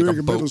like doing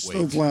a bit of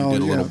snowplow. You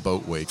did a little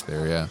boat wake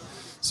there, yeah.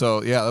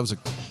 So that was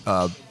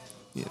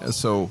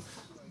so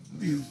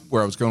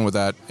where I was going with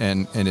that,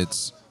 and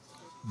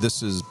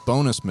this is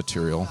bonus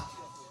material,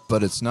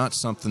 but it's not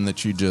something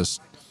that you just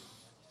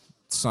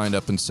signed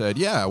up and said,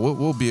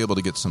 we'll be able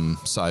to get some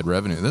side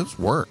revenue. That's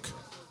work.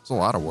 It's a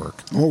lot of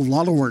work. Oh, a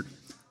lot of work.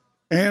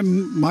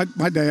 And my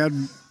dad,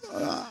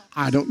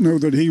 I don't know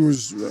that he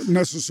was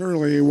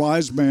necessarily a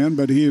wise man,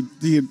 but he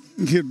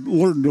had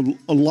learned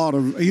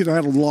he had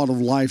a lot of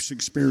life's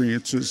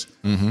experiences.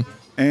 Mm-hmm.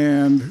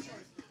 And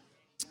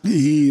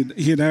he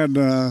had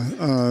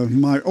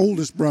my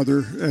oldest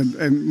brother,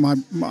 and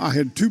I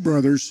had two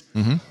brothers.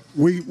 Mm-hmm.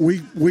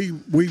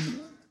 We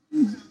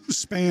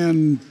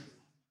spanned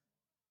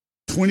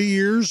 20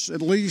 years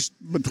at least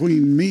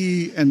between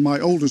me and my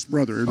oldest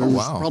brother. There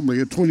was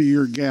probably a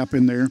 20-year gap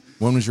in there.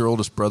 When was your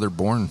oldest brother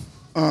born?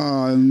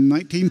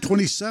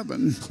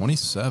 1927.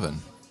 27.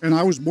 And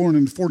I was born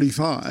in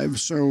 45,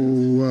 so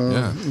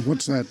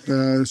what's that?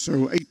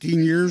 So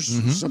 18 years,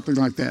 something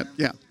like that.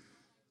 Yeah.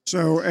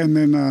 So, and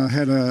then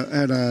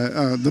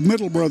the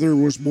middle brother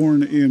was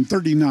born in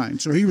 39,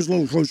 so he was a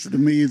little closer to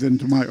me than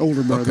to my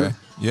older brother. Okay.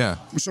 Yeah.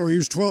 So he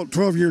was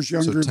 12 years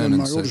younger than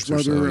my oldest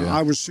brother. So, yeah.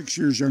 I was 6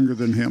 years younger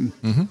than him.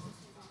 Mm-hmm.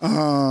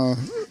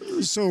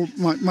 So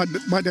my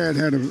dad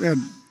had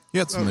he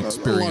had some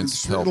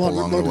experience help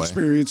along the way. A lot of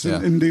experience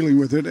in dealing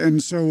with it.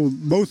 And so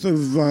both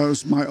of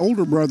us, my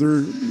older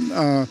brother,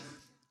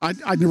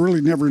 I really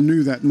never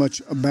knew that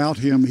much about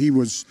him. He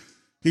was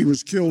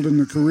killed in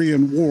the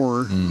Korean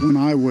War when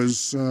I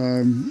was,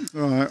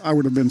 I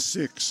would have been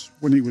 6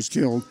 when he was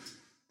killed.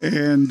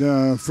 And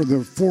for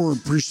the 4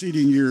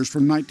 preceding years,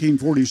 from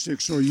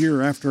 1946, so a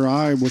year after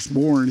I was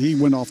born, he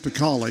went off to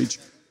college.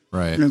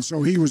 Right. And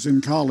so he was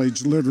in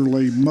college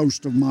literally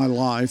most of my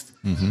life.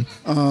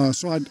 Mm-hmm.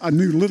 So I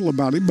knew little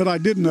about him, but I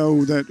did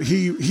know that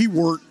he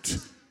worked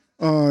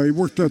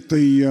at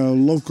the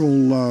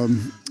local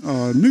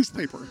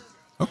newspaper.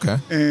 Okay.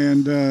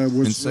 And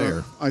was in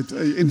Sayre.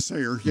 In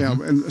Sayre, yeah.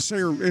 Mm-hmm. And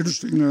Sayre,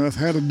 interesting enough,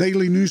 had a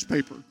daily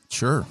newspaper.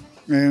 Sure.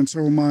 And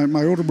so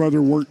my older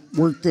brother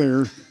worked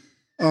there.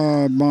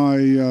 My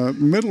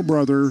middle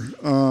brother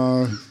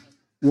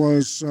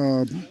was.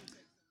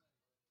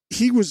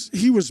 He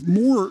was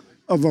more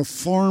of a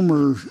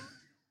farmer,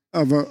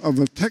 of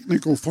a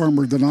technical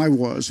farmer than I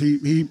was.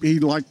 He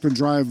liked to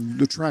drive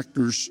the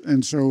tractors,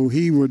 and so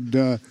he would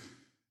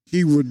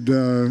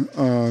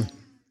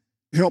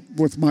help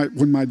with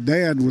when my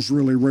dad was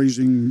really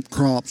raising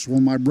crops. While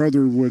my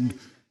brother would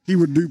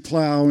do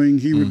plowing,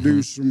 he would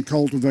do some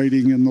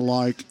cultivating and the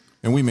like.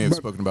 And we may have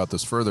spoken about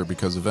this further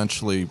because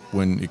eventually,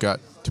 when it got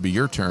to be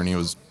your turn,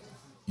 you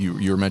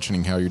were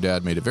mentioning how your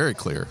dad made it very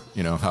clear,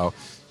 how.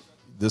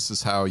 This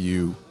is how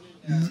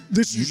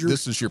this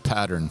is your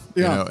pattern,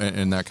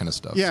 and that kind of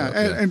stuff. Yeah,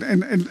 so, and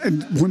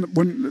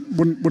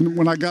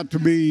when I got to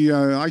be,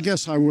 I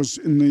guess I was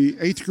in the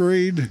 8th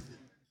grade.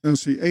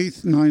 Let's see,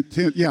 8th, 9th,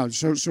 10th. Yeah,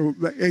 so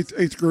the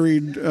eighth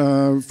grade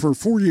for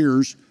 4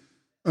 years.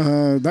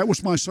 That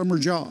was my summer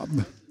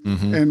job,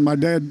 and my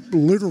dad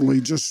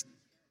literally just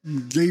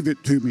gave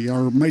it to me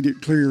or made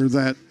it clear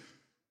that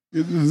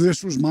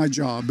this was my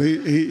job.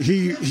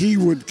 He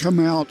would come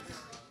out.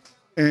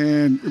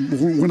 And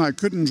when I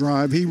couldn't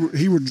drive, he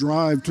would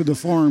drive to the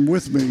farm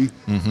with me.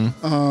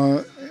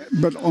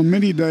 But on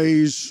many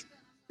days,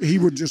 he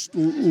would just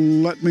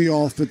let me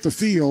off at the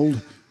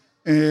field,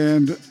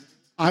 and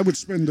I would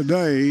spend the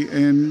day,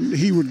 and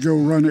he would go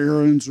run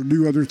errands or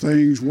do other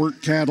things,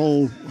 work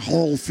cattle,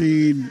 haul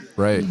feed,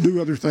 do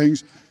other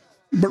things.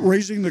 But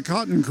raising the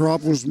cotton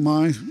crop was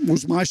my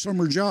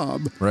summer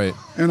job. Right.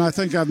 And I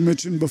think I've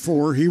mentioned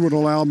before, he would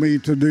allow me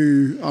to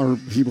do, or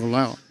he would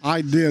allow,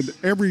 I did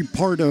every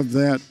part of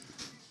that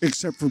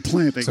except for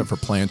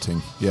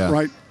planting. Yeah.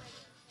 Right.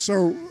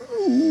 So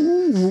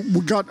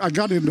I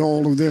got into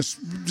all of this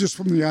just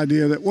from the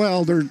idea that,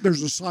 well,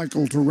 there's a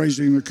cycle to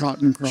raising the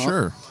cotton crop.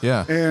 Sure.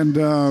 Yeah. And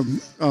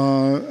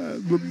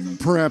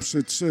perhaps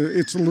it's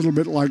a little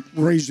bit like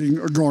raising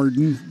a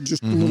garden,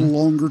 just a little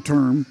longer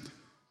term.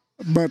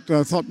 But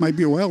I thought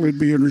maybe, it'd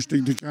be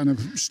interesting to kind of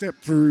step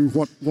through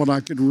what I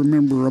could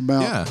remember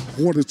about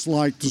what it's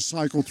like to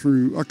cycle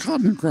through a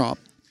cotton crop.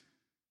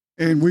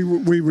 And we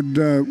would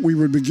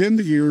begin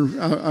the year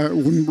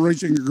when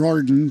raising a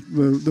garden.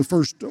 The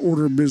first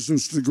order of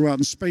business to go out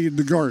and spade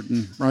the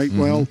garden, right? Mm-hmm.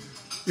 Well,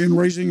 in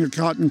raising a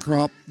cotton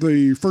crop,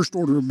 the first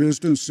order of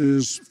business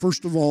is,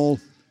 first of all,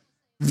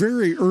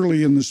 very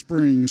early in the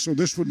spring. So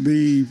this would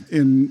be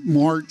in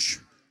March.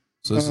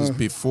 So this is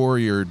before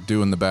you're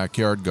doing the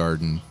backyard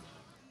garden.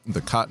 The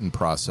cotton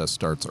process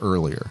starts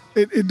earlier.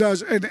 It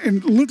does,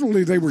 and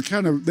literally they were I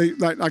kind of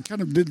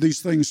did these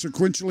things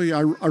sequentially.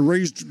 I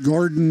raised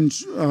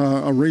gardens.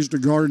 I raised a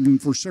garden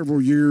for several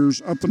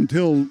years up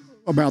until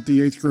about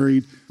the 8th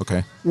grade.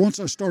 Okay. Once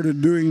I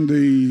started doing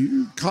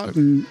the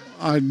cotton,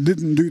 I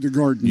didn't do the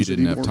gardens. You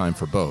didn't anymore. have time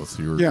for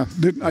both.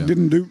 I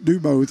didn't do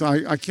both.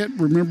 I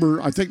can't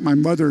remember. I think my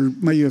mother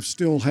may have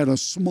still had a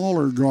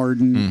smaller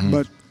garden,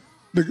 but.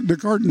 The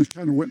garden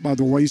kind of went by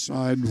the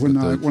wayside when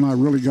I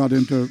really got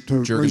into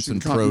Jurgensen raising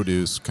cotton.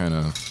 Produce kind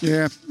of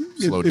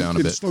slowed down a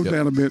bit. It slowed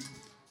down a bit,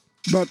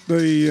 but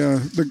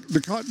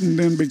the cotton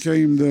then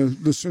became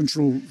the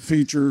central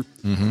feature,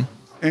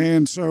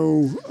 and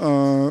so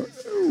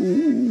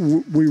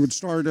we would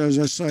start, as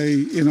I say,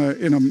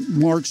 in a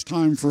March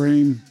time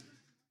frame.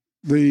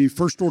 The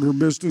first order of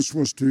business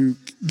was to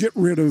get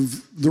rid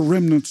of the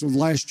remnants of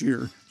last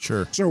year.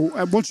 Sure. So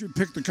once you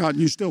pick the cotton,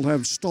 you still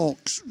have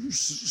stalks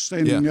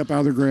standing up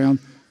out of the ground.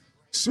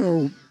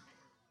 So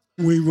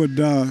we would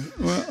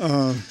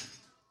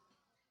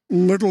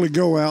literally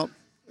go out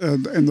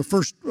and the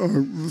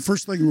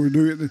first thing we would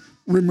do.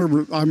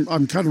 Remember, I'm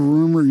kind of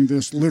remembering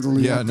this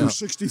literally after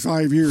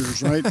 65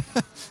 years, right?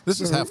 This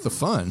is half the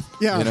fun.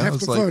 Yeah, half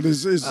the fun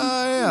is.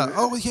 Yeah.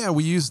 Oh, yeah.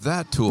 We used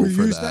that tool. We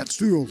used that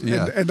tool.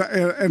 Yeah.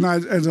 And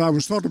I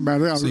was talking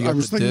about it. So you got I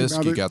was the thinking disc,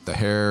 about you it. got the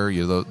hair.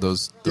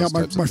 Those Yeah,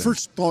 types my of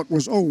first thought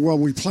was, oh well,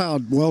 we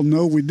plowed. Well,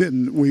 no, we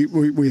didn't.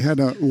 We had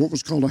what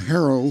was called a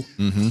harrow,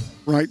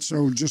 right?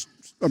 So just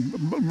a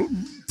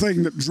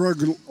thing that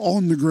drug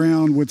on the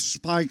ground with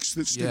spikes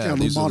that stick out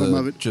the bottom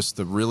of it. Just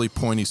the really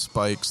pointy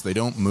spikes. They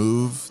don't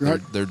move. Right.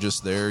 They're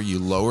just there. You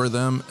lower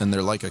them, and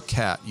they're like a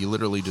cat. You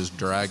literally just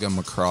drag them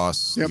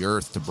across the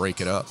earth to break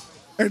it up.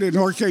 And in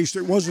our case,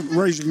 it wasn't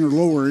raising or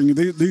lowering.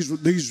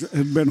 These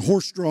had been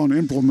horse-drawn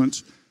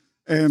implements.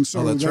 And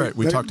so that's right.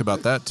 We talked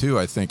about that, too,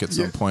 I think, at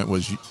some point,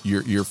 was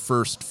your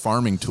first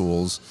farming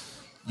tools,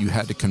 you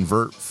had to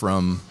convert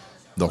from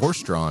the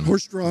horse-drawn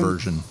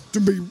version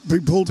to be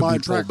pulled by a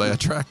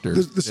tractor.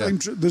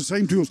 The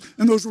same tools,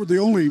 and those were the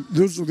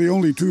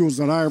only tools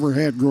that I ever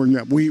had growing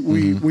up.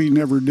 We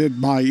never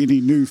did buy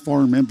any new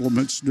farm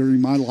implements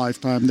during my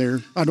lifetime there.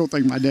 I don't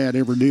think my dad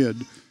ever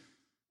did.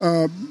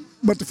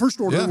 But the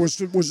first order was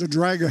to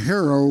drag a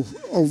harrow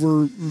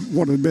over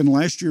what had been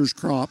last year's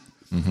crop,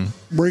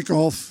 break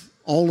off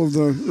all of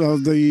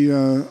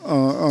the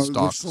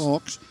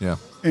stalks,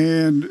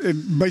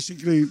 and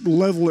basically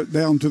level it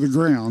down to the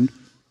ground.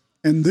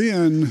 And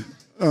then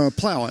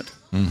plow it.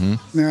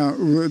 Now,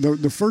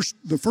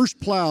 the first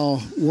plow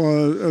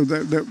was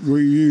that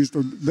we used,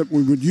 or that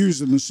we would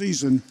use in the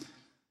season,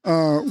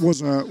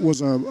 was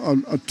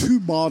a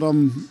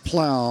two-bottom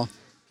plow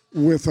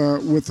with a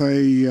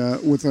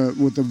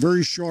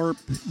very sharp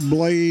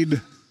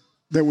blade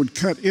that would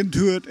cut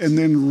into it and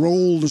then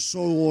roll the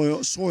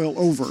soil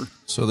over.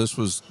 So this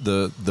was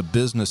the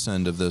business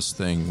end of this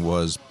thing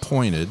was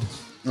pointed,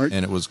 right.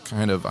 And it was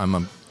kind of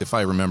if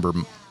I remember.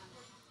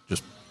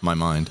 My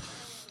mind.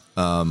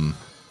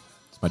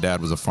 My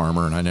dad was a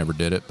farmer, and I never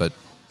did it, but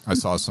I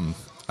saw some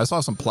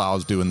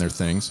plows doing their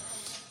things,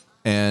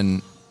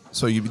 and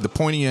so the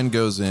pointy end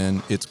goes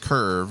in. It's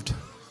curved,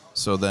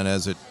 so then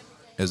as it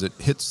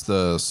hits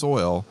the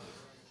soil,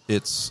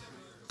 it's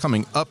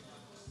coming up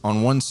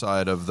on one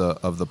side of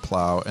the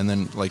plow, and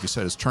then, like you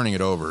said, it's turning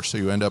it over. So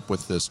you end up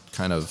with this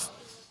kind of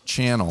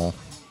channel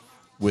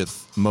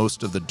with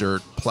most of the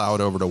dirt plowed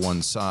over to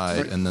one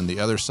side, and then the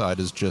other side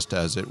is just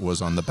as it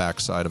was on the back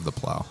side of the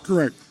plow.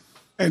 Correct.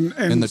 And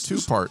the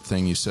two-part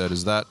thing you said,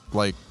 is that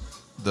like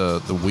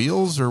the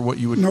wheels or what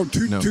you would... No,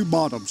 two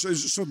bottoms.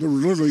 So there were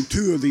literally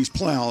two of these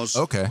plows.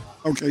 Okay,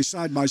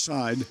 side by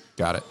side.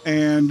 Got it.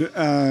 And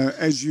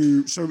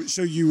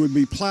so you would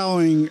be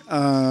plowing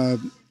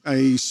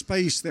a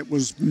space that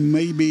was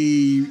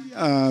maybe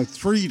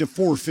 3 to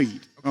 4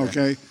 feet,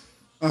 okay?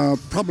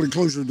 Probably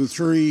closer to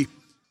 3,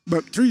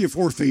 but 3 to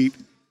 4 feet,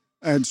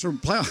 and so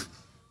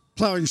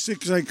plowing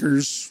 6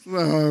 acres.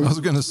 I was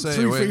going to say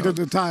 3 feet at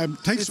a time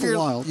takes a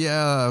while.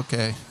 Yeah.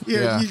 Okay.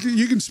 Yeah.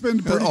 You can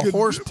spend a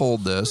horse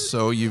pulled this,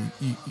 so you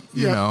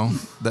know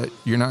that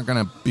you're not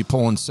going to be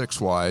pulling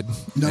 6 wide.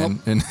 No.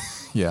 And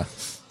yeah.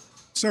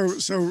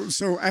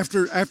 So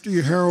after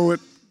you harrow it,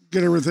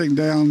 get everything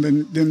down,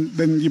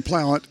 then you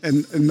plow it,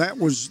 and that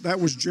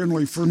was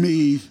generally for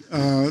me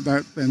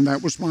that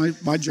was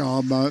my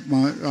job.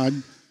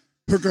 I'd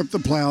hook up the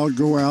plow,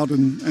 go out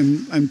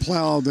and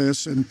plow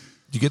this. And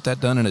did you get that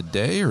done in a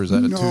day, or is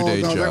that a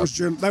 2-day job?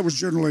 That was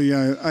generally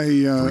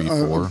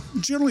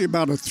generally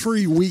about a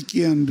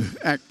 3-weekend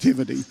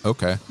activity.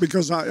 Okay.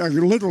 Because I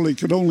literally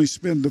could only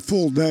spend the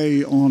full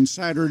day on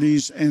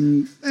Saturdays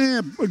and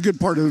a good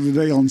part of the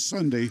day on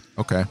Sunday.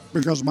 Okay.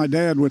 Because my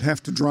dad would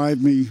have to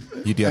drive me.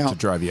 He'd have to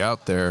drive you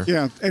out there.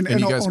 Yeah, and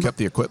you guys kept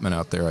the equipment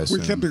out there, I assume.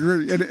 We kept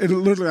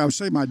and literally, I would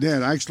say my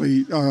dad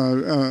actually in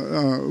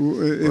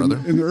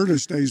the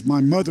earliest days,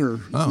 my mother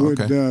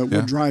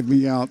would drive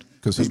me out.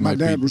 Because my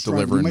dad was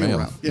delivering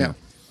mail. Yeah.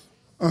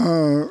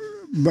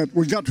 But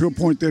we got to a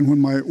point then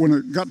when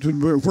it got to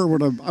where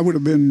I would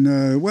have been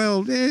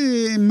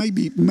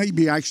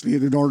maybe actually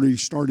it had already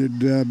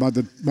started by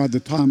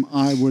the time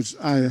I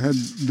had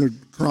the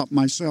crop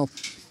myself.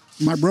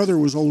 My brother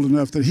was old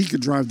enough that he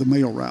could drive the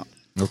mail route.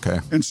 Okay.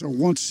 And so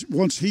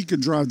once he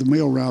could drive the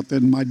mail route,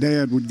 then my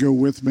dad would go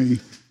with me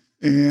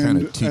and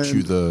kind of teach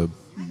you the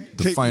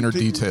finer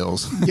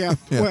details. Yeah,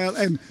 well,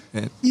 and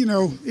you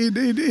know,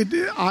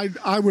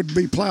 I would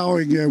be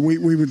plowing.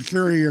 We would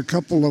carry a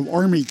couple of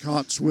army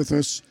cots with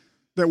us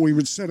that we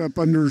would set up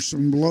under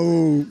some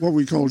low, what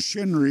we call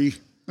shinry.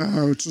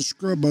 It's a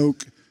scrub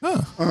oak,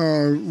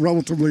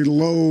 relatively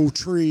low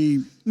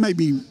tree,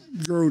 maybe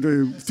grow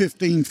to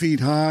 15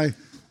 feet high,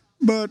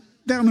 but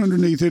down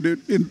underneath it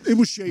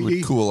was shady. It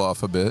would cool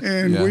off a bit,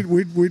 and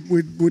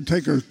we'd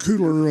take a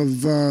cooler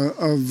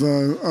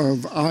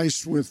of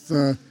ice with.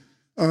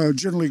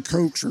 Generally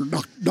Cokes or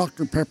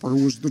Dr. Pepper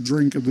was the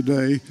drink of the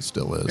day.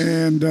 Still is.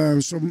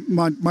 And so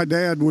my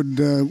dad would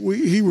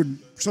he would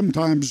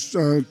sometimes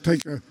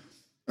take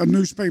a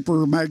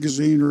newspaper or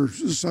magazine or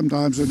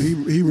sometimes, and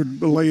he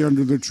would lay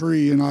under the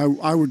tree, and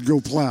I would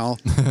go plow,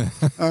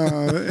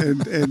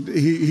 and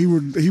he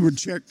would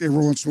check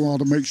every once in a while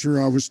to make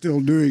sure I was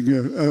still doing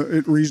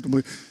it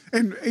reasonably.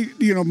 And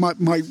you know,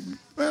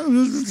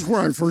 this is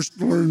where I first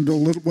learned a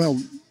little. Well,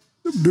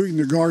 doing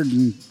the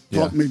garden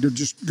taught me to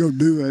just go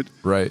do it.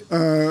 Right.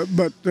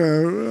 But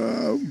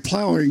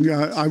plowing,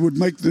 I would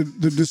make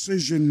the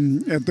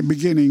decision at the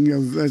beginning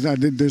of, as I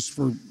did this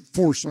for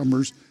 4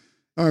 summers.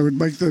 I would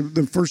make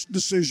the first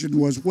decision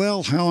was,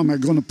 well, how am I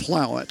going to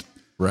plow it?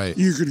 Right.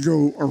 You could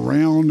go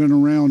around and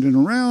around and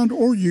around,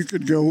 or you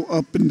could go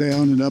up and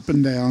down and up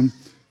and down,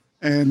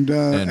 and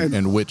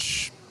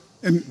which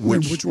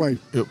way?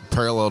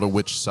 Parallel to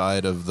which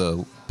side of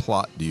the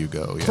plot do you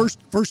go? Yeah.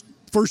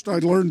 First, I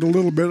learned a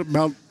little bit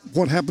about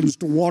what happens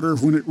to water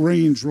when it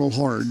rains real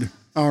hard.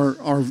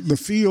 The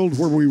field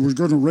where we were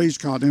going to raise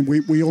cotton,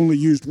 we only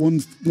used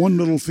one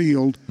little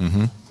field.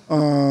 Mm-hmm.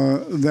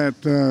 That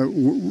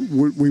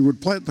we would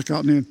plant the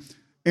cotton in,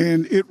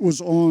 and it was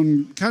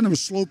on kind of a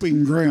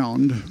sloping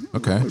ground.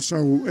 Okay.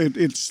 So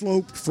it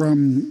sloped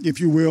from, if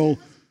you will,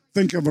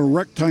 think of a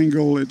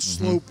rectangle. It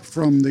sloped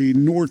from the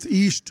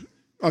northwest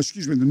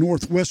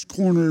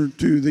corner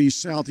to the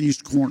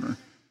southeast corner.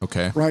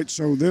 Okay. Right.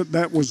 So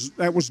that was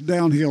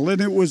downhill,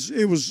 and it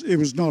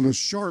was not a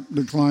sharp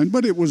decline,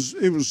 but it was.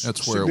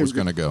 That's where it was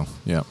going to go.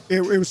 Yeah.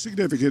 It was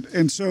significant,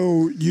 and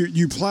so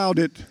you plowed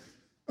it.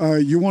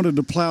 You wanted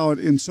to plow it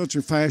in such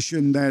a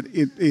fashion that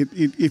it,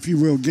 if you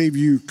will, gave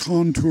you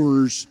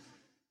contours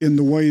in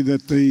the way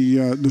that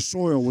the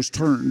soil was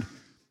turned.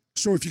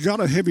 So if you got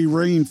a heavy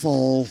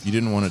rainfall, you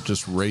didn't want to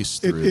just race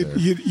through there.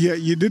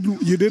 You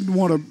didn't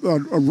want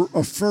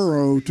a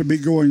furrow to be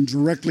going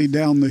directly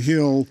down the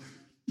hill,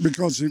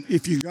 because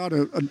if you got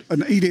an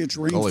 8-inch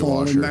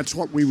rainfall, and that's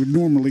what we would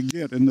normally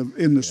get in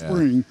the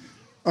spring,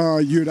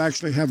 you'd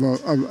actually have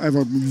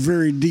a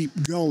very deep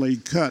gully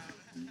cut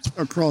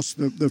across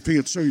the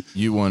field. So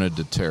you wanted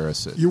to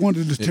terrace it. You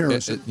wanted to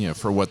terrace it. You know,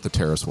 for what the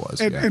terrace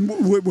was. And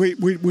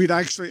we'd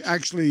actually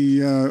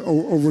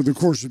over the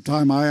course of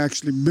time, I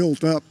actually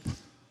built up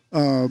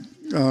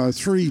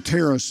 3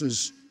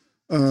 terraces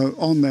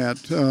on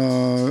that,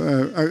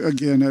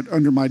 again,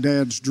 under my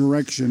dad's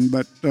direction.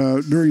 But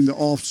during the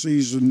off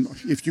season,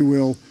 if you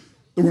will,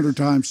 the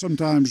wintertime,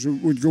 sometimes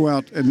we'd go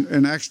out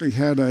and actually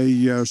had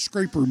a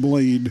scraper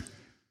blade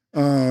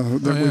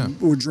that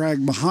would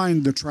drag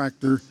behind the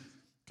tractor.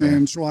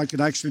 And so I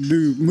could actually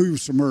move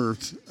some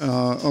earth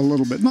a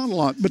little bit, not a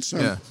lot, but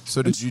some. Yeah.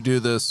 So did you do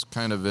this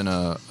kind of in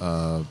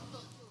a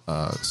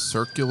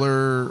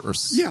circular or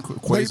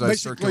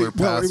quasi-circular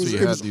path? So you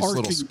had these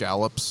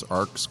little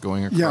arcs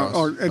going across.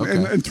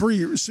 Yeah, and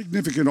 3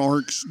 significant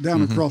arcs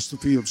down across the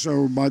field.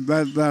 So by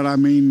that I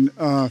mean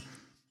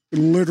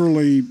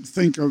literally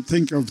think of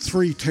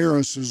 3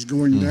 terraces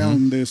going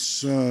down this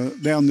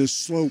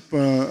slope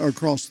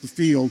across the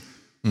field,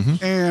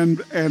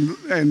 and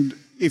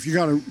if you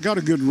got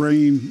a good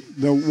rain,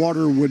 the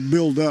water would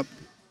build up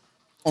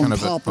on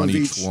top of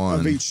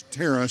each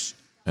terrace,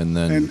 and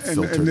then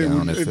filter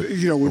down if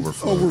it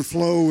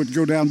overflow would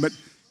go down, but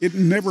it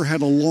never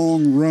had a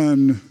long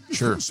run,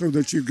 so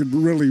that you could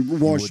really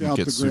wash out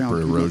the ground. Get super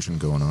erosion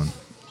going on.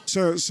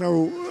 So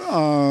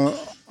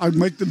I'd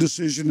make the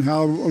decision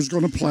how I was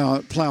going to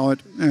plow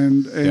it,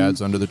 and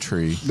Dad's under the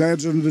tree.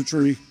 Dad's under the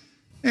tree,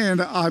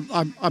 and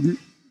I'm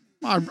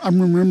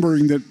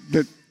remembering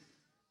that.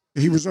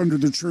 He was under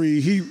the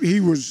tree. He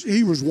was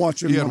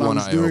watching what I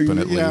was doing. Open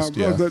at least.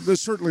 Yeah.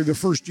 Certainly the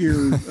first year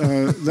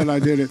that I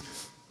did it.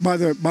 By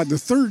the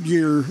third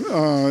year,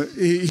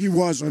 he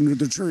was under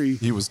the tree.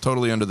 He was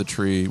totally under the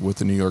tree with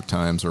the New York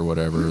Times or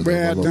whatever.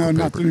 No,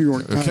 not the New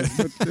York Times.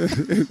 But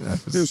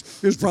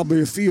it was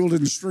probably a Field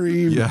and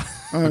Stream,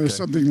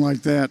 something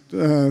like that.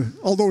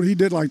 Although he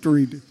did like to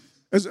read.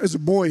 As a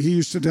boy, he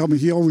used to tell me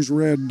he always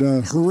read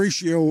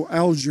Horatio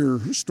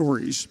Alger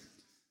stories.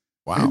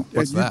 Wow,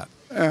 what's that?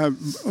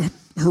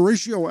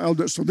 Horatio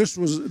Alger. So this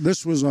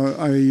was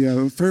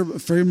a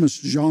famous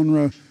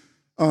genre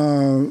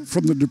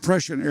from the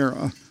Depression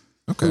era.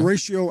 Okay.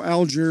 Horatio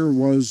Alger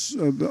was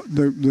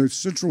the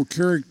central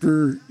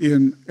character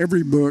in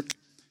every book,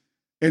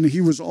 and he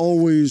was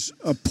always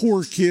a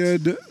poor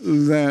kid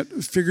that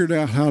figured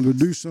out how to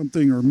do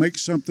something or make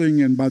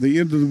something, and by the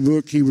end of the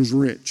book, he was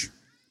rich.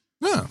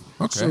 Oh,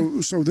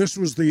 okay. So this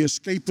was the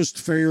escapist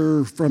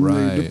fare from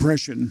the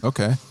Depression.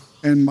 Okay.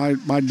 And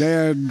my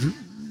dad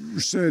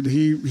said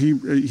he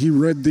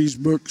read these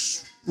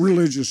books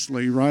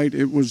religiously, right?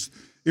 It was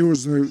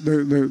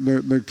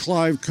the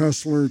Clive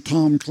Cussler,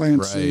 Tom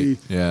Clancy,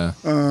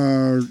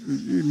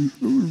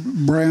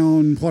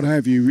 Brown, what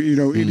have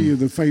you? Any of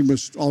the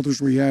famous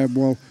authors we have.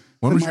 Well,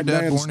 when was my your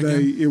dad dad's born day,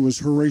 again? It was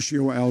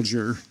Horatio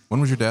Alger. When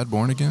was your dad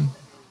born again?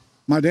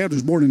 My dad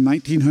was born in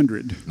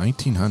 1900.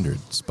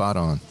 1900, spot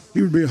on.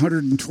 He would be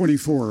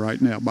 124 right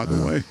now, by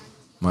the way.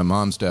 My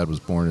mom's dad was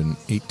born in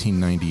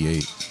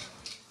 1898.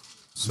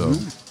 So,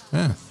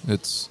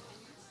 it's...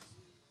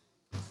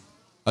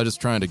 I'm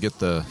just trying to get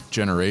the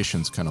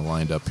generations kind of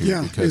lined up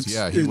here because,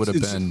 he would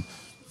have been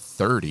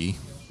 30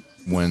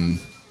 when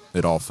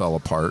it all fell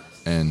apart.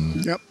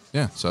 And yep.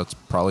 Yeah, so that's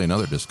probably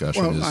another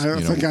discussion. Well, I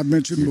think I've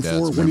mentioned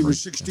before, when he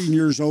was 16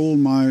 years old,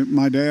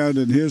 my dad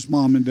and his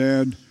mom and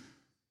dad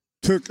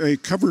took a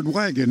covered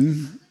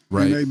wagon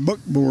and a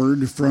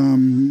buckboard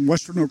from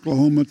western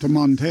Oklahoma to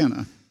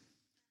Montana.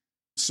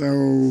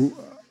 So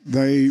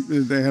they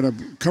had a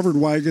covered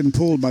wagon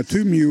pulled by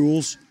 2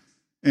 mules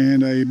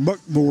and a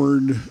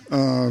buckboard,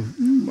 a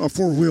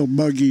four-wheel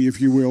buggy,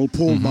 if you will,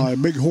 pulled by a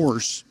big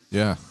horse.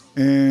 Yeah.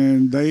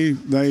 And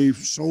they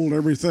sold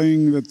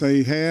everything that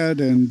they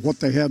had, and what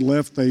they had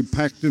left they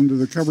packed into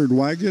the covered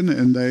wagon,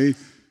 and they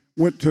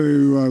went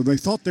to, they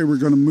thought they were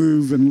going to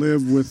move and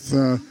live with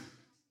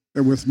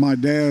my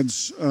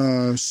dad's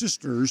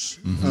sisters.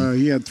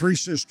 He had 3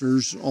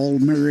 sisters, all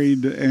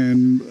married,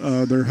 and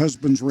their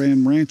husbands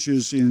ran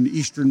ranches in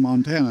eastern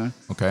Montana.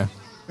 Okay.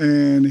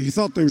 And he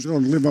thought they was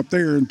going to live up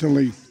there until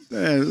he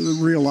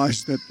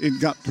realized that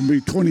it got to be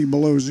 20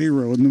 below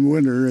zero in the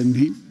winter, and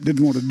he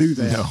didn't want to do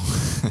that. No.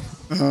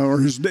 Or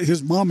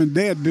his mom and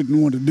dad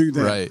didn't want to do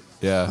that. Right.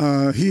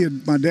 Yeah.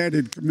 My dad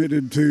had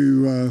committed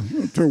to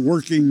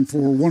working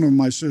for one of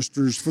my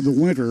sisters for the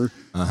winter,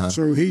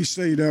 so he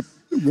stayed up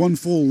one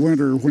full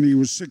winter when he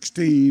was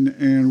 16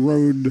 and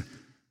rode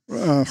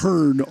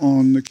herd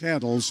on the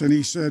cattle. And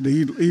he said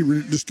he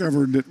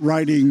discovered that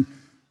riding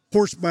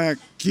horseback,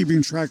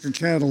 keeping track of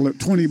cattle at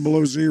 20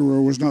 below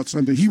zero was not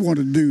something he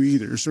wanted to do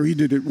either. So he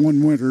did it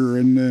one winter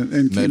and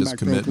made came his back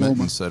to commitment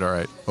Oklahoma. and said, "All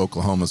right,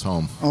 Oklahoma's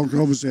home."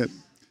 Oklahoma's it.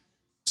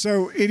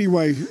 So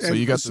anyway, so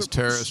you got this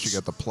terrace, you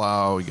got the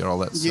plow, you got all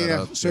that set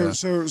up.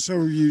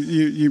 So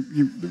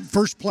you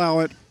first plow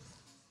it,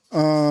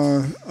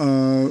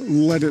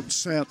 let it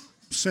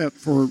set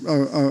for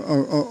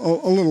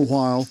a little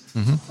while,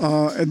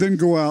 and then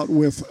go out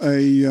with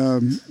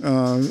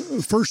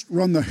first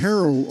run the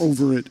harrow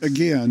over it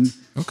again.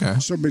 Okay.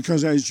 So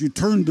because as you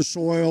turned the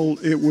soil,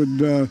 it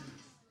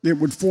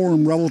would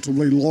form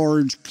relatively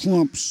large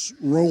clumps,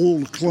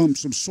 rolled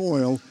clumps of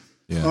soil.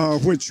 Yeah.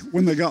 Which,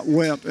 when they got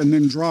wet and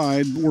then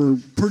dried, were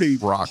pretty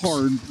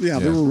hard. Yeah,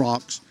 they were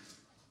rocks.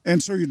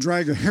 And so you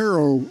drag a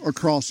harrow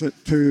across it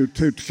to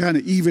kind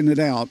of even it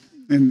out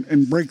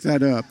and break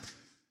that up.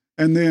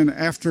 And then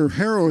after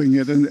harrowing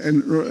it,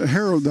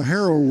 the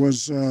harrow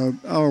was,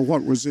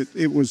 what was it?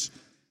 It was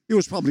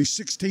probably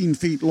 16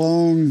 feet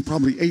long,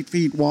 probably 8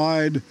 feet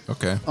wide.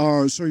 Okay.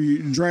 So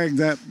you drag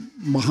that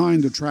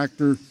behind the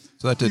tractor.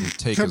 So that didn't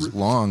take as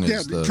long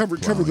as the cover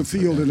the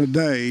field in a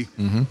day.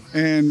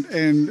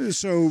 And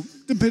so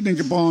depending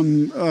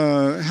upon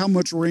how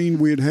much rain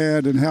we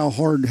had and how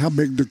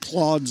big the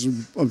clods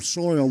of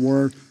soil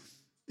were,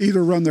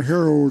 either run the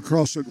harrow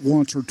across it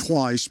once or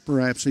twice,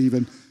 perhaps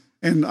even.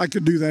 And I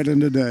could do that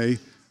in a day.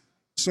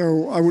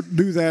 So I would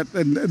do that,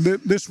 and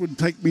this would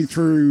take me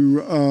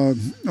through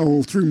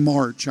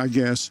March, I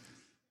guess.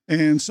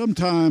 And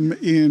sometime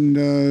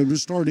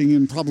starting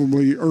in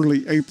probably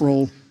early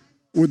April,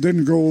 would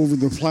then go over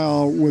the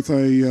plow with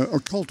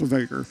a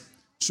cultivator.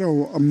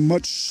 So a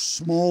much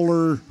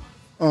smaller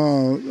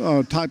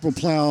type of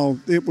plow.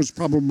 It was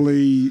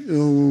probably,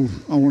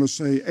 I want to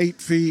say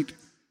 8 feet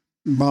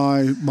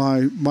by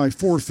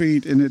 4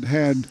 feet, and it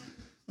had,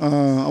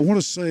 I want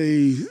to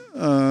say,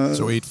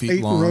 so 8 feet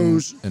 8 long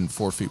rows and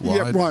 4 feet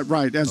wide. Yeah,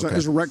 right, as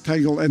a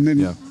rectangle, and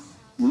then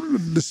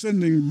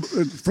descending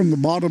from the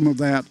bottom of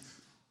that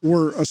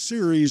were a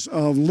series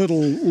of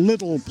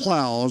little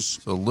plows.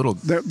 So little.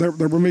 There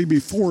were maybe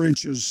 4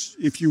 inches,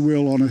 if you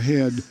will, on a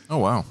head. Oh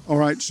wow! All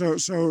right, so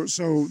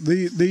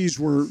these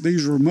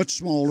were much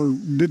smaller,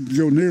 didn't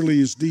go nearly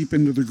as deep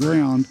into the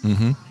ground,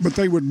 but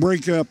they would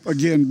break up.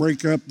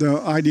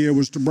 The idea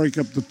was to break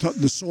up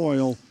the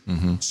soil,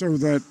 so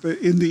that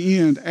in the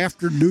end,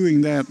 after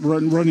doing that,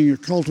 running a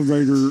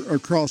cultivator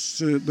across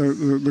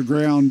the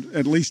ground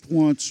at least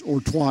once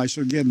or twice.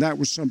 Again, that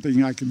was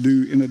something I could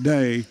do in a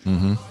day.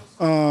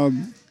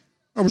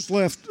 I was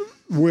left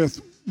with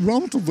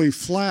relatively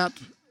flat,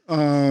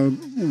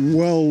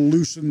 well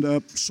loosened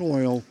up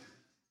soil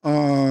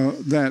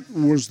that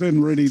was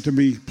then ready to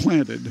be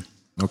planted.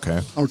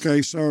 Okay.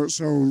 So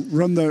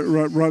run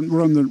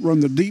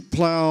the deep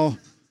plow,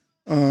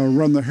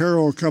 run the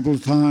harrow a couple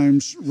of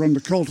times, run the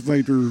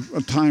cultivator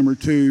a time or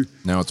two.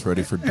 Now it's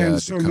ready for Dad.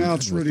 And so now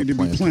it's ready to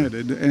be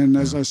planted. And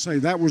as I say,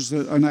 that was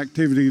an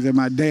activity that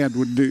my dad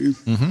would do.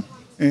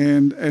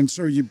 And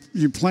so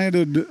you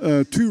planted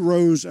 2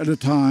 rows at a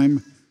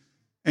time,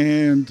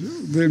 and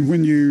then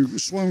when you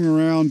swung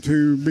around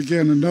to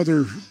begin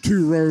another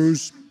 2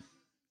 rows,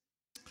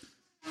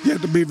 you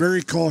had to be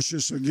very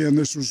cautious. Again,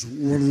 this was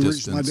one of the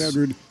reasons my dad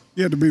would.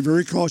 You had to be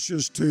very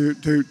cautious the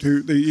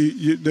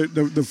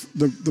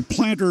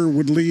planter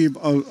would leave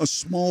a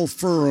small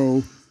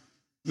furrow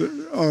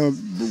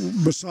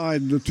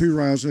beside the 2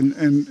 rows,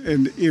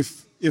 and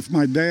if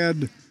my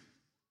dad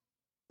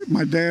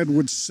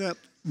would set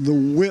the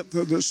width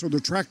so the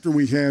tractor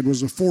we had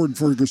was a Ford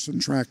Ferguson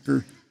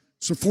tractor.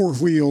 It's a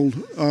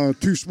 4-wheeled,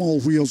 2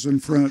 small wheels in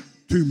front,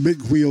 2 big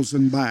wheels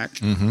in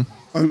back.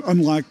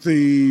 Unlike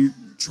the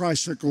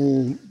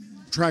tricycle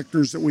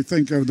tractors that we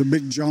think of, the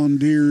big John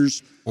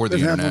Deeres, or the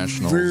that have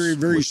Internationals, a very,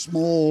 very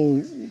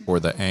small or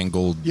the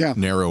angled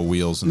narrow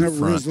wheels in the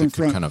front that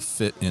could kind of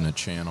fit in a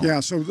channel. Yeah.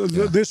 So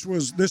this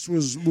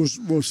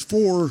was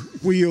 4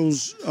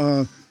 wheels,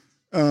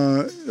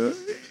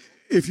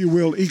 if you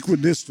will,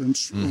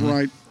 equidistance,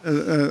 right?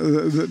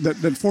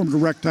 That formed a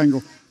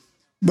rectangle,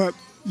 but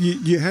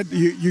you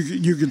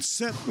could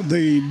set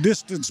the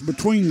distance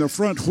between the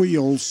front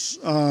wheels.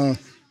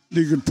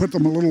 You could put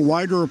them a little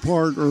wider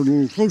apart or a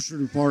little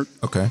closer apart.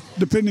 Okay.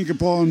 Depending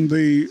upon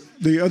the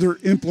other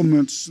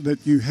implements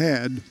that you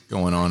had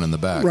going on in the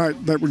back. Right,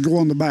 that would go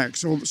on the back.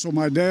 So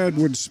my dad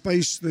would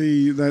space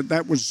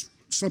that was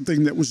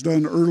something that was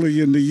done early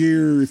in the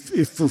year.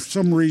 If for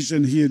some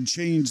reason he had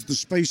changed the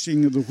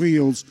spacing of the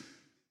wheels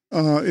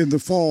in the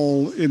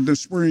fall, in the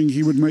spring,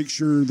 he would make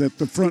sure that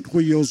the front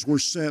wheels were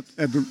set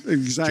at the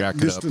exact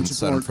distance up and apart.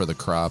 Set them for the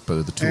crop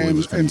of the tool he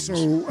was going to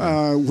use.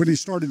 So when he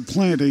started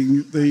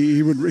planting,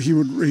 he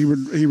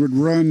would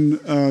run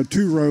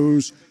 2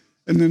 rows,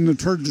 and then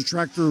turn the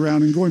tractor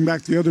around and going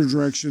back the other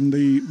direction.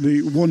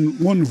 The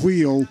one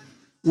wheel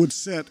would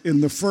set in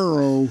the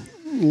furrow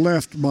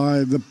left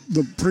by the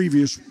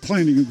previous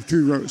planting of the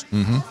 2 rows,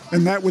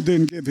 and that would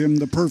then give him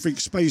the perfect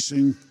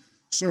spacing.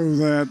 So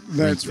that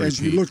as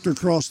you looked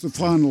across the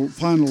final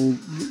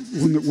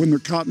when the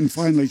cotton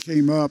finally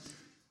came up,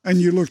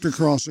 and you looked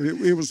across it,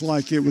 it was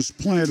like it was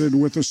planted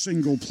with a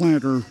single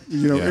planter.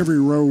 Every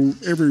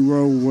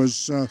row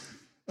was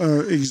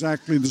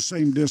exactly the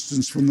same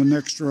distance from the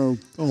next row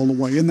all the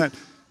way, and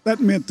that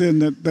meant then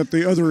that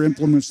the other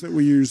implements that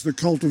we used, the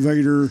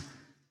cultivator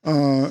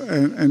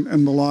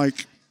and the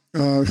like,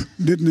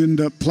 didn't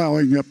end up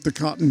plowing up the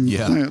cotton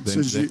plants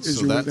so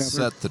that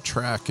set the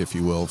track, if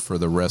you will, for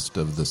the rest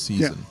of the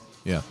season.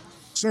 Yeah.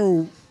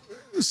 So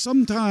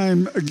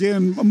sometime,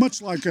 again, much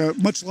like a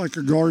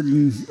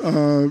garden,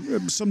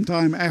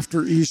 sometime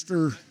after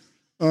Easter,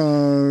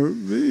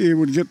 it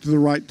would get to the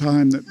right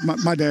time that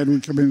my dad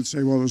would come in and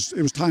say, well,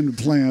 it was time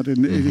to plant,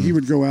 and he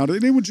would go out.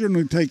 And it would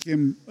generally take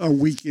him a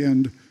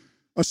weekend,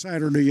 a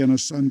Saturday and a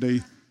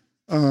Sunday,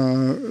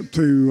 to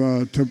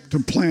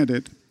plant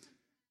it.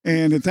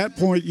 And at that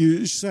point,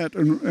 you set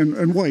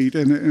and wait.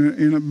 And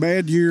in a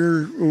bad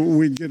year,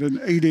 we'd get an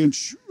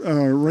 8-inch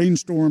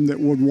rainstorm that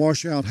would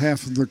wash out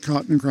half of the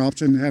cotton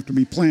crops and have to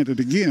be planted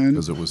again.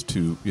 Because it was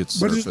its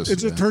but surface.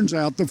 As it turns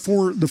out, the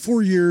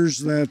four years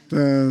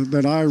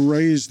that I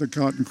raised the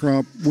cotton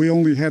crop, we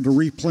only had to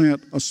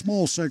replant a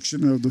small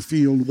section of the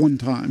field one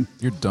time.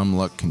 Your dumb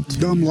luck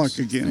continues. Dumb luck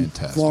again.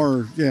 Fantastic.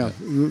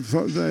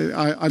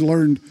 I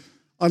learned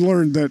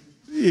that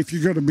if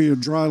you're going to be a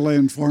dry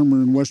land farmer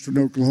in western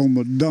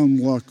Oklahoma, dumb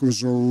luck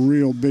was a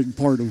real big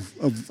part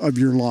of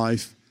your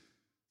life.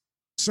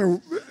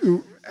 So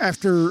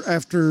after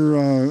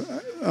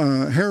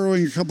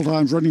harrowing a couple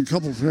times, running a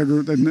couple of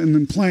headers, and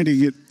then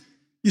planting it,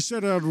 you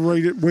set out and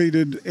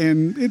waited,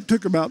 and it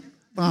took about,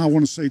 I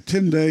want to say,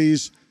 10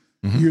 days.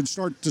 You'd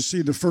start to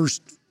see the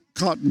first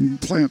cotton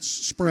plants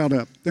sprout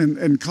up.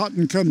 And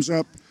cotton comes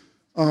up,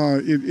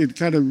 it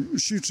kind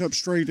of shoots up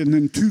straight, and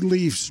then 2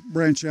 leaves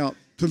branch out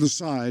to the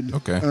side,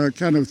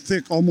 kind of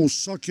thick,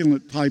 almost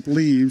succulent type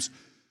leaves,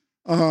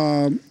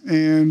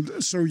 and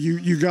so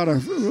you got a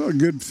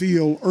good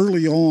feel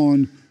early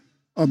on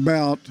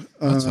about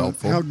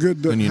how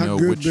good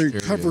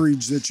the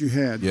coverage that you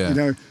had.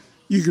 Yeah.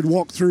 You could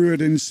walk through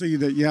it and see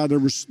that there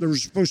was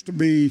supposed to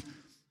be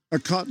a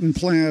cotton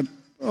plant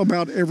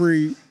about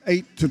every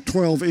 8 to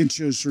 12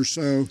 inches or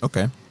so.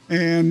 Okay.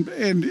 And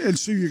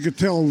so you could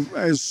tell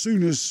as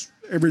soon as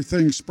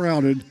everything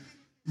sprouted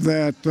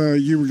that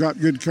you got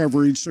good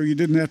coverage, so you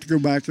didn't have to go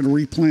back and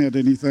replant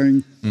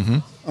anything.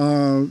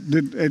 I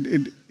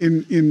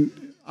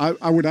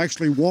would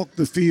actually walk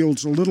the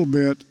fields a little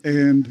bit,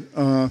 and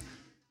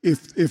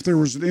if there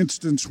was an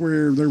instance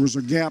where there was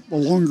a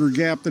longer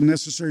gap than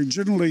necessary,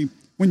 generally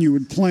when you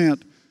would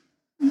plant,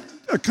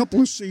 a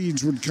couple of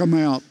seeds would come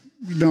out.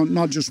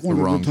 Not just one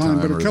at a time,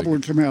 but a couple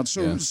would come out.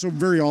 So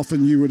very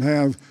often you would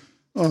have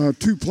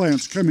 2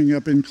 plants coming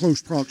up in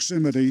close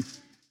proximity,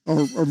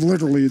 or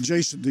literally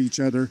adjacent to each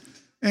other.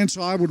 And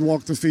so I would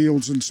walk the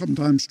fields and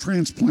sometimes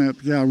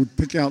transplant. I would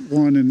pick out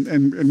one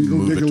and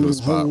go dig a little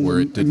spot hole where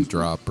it didn't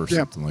drop or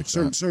something like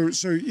that.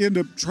 So you end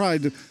up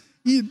trying to.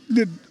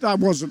 I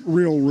wasn't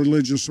real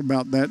religious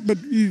about that, but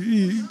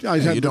I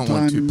had you don't the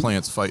time. want 2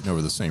 plants fighting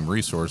over the same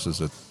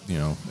resources at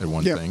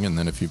one thing, and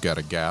then if you've got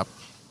a gap,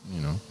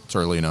 it's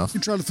early enough. You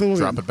try to fill it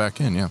drop it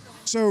back in. Yeah.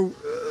 So.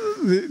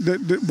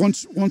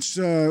 Once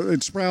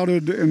it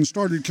sprouted and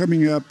started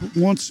coming up,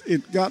 once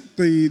it got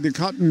the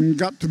cotton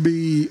got to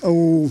be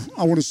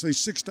I want to say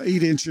 6 to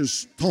 8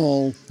 inches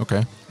tall.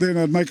 Okay. Then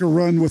I'd make a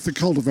run with the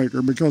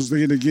cultivator, because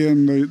then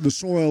again the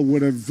soil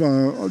would have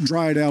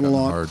dried out a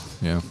lot. Hard.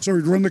 Yeah. So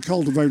we'd run the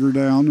cultivator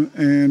down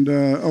and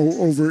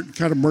over it,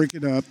 kind of break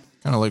it up.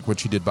 Kind of like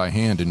what you did by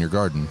hand in your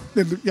garden.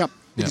 Yep.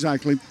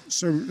 Exactly.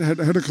 So had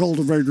a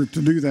cultivator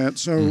to do that.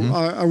 So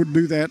I would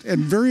do that,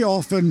 and very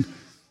often.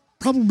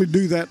 Probably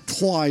do that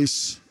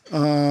twice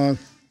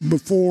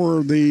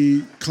before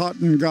the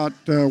cotton got,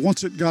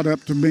 once it got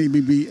up to maybe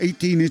be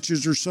 18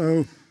 inches or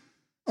so,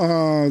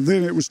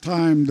 then it was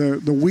time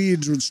the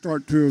weeds would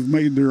start to have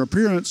made their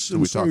appearance. So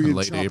we're talking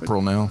late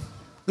April now?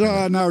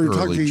 Now we're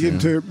talking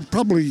June.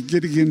 Probably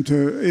getting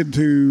into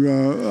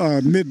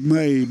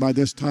mid-May by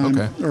this time,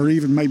 or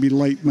even maybe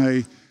late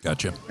May.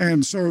 Gotcha.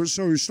 And so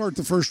you start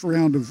the first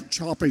round of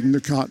chopping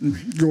the cotton.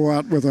 Go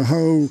out with a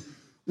hoe,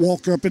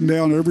 walk up and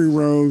down every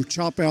row,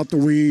 chop out the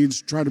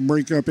weeds, try to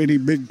break up any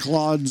big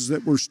clods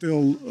that were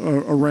still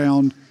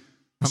around.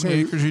 How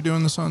many acres are you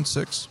doing this on?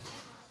 6?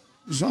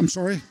 I'm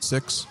sorry?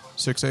 6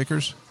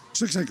 acres?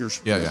 6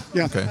 acres. Yeah.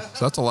 Okay.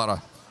 So that's a lot of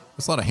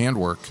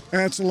handwork.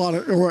 That's a lot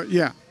of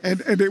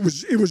and it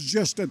was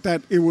just at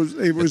that it was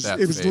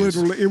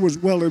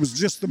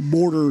just the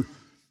border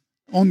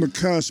on the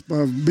cusp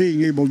of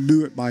being able to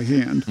do it by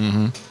hand.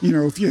 Mm-hmm. You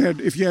know, if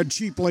you had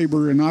cheap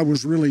labor and I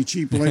was really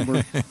cheap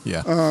labor,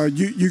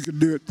 you could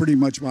do it pretty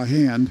much by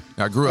hand.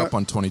 I grew up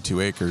on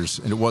 22 acres,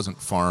 and it wasn't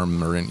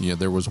farm or any.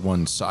 There was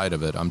one side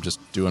of it. I'm just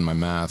doing my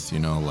math.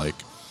 Like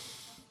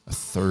a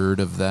third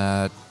of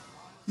that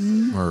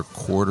or a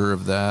quarter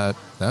of that.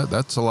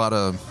 That's a lot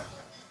of.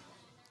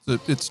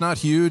 It's not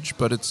huge,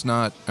 but it's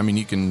not. I mean,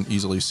 you can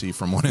easily see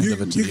from one end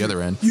of it to the other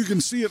end. You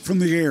can see it from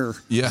the air.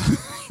 Yeah,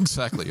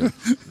 exactly.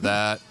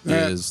 That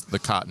is the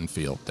cotton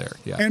field there.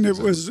 Yeah, and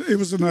exactly. it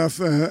was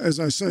enough. As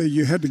I say,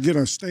 you had to get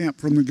a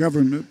stamp from the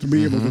government to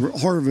be able to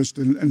harvest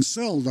and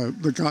sell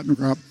the cotton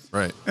crop.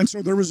 Right. And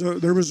so there was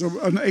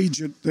an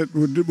agent that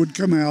would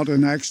come out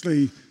and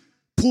actually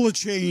pull a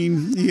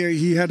chain.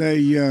 He had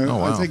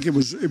I think it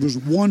was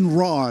one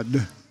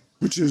rod,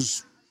 which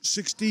is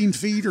 16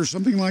 feet or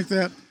something like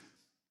that.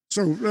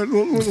 So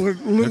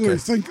literally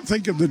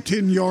think of the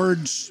 10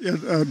 yards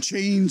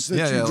chains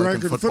that you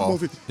drag in a football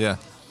field. Yeah,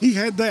 he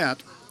had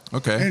that.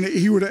 Okay, and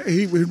he would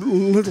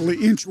literally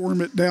inchworm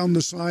it down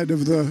the side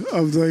of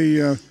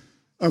the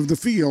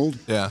field.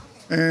 Yeah,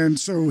 and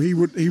so he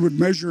would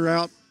measure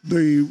out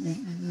the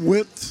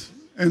width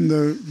and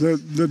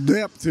the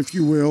depth, if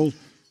you will,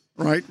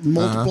 right?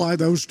 Multiply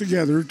those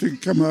together to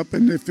come up,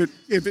 and if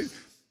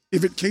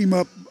it came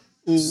up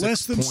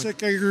less than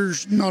 6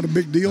 acres, not a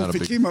big deal. If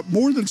it came up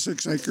more than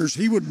 6 acres,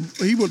 he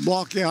would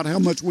block out how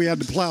much we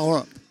had to plow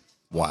up.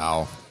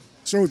 Wow.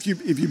 So if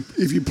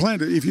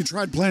you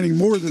tried planting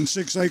more than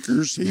 6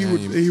 acres,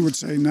 he would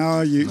say,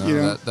 no, you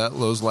know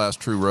those last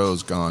true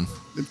rows gone.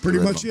 Pretty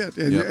much it.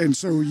 And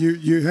so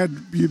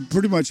you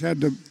pretty much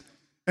had to.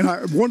 And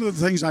one of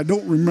the things I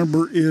don't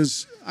remember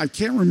is I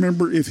can't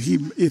remember if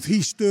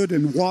he stood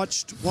and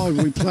watched while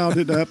we plowed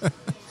it up.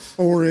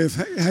 Or if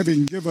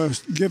having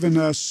given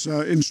us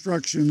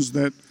instructions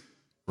that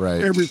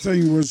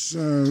everything was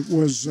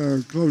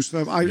close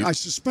up. I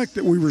suspect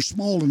that we were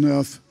small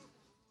enough,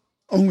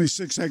 only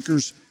 6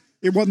 acres.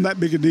 It wasn't that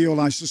big a deal. And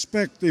I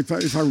suspect, if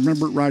I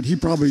remember it right, he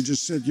probably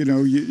just said,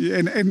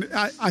 and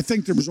I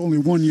think there was only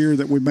 1 year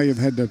that we may have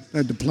had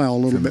to plow a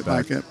little bit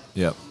back up.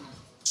 Yep.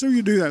 So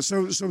you do that.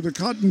 So the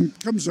cotton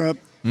comes up.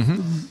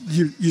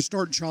 Mm-hmm. You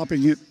start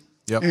chopping it.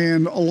 Yep.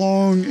 And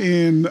along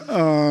in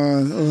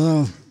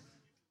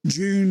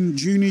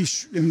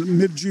June-ish, in the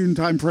mid-June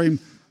time frame,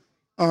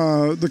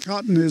 the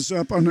cotton is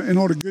up on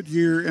a good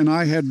year, and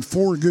I had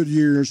 4 good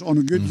years. On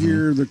a good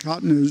year, the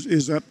cotton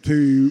is up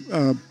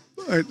to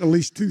at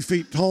least 2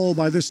 feet tall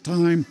by this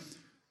time,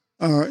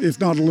 if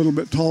not a little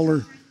bit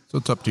taller. So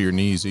it's up to your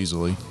knees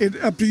easily.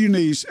 Up to your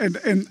knees, and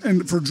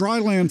for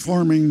dryland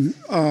farming,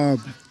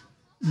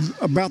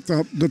 about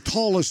the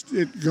tallest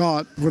it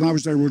got when I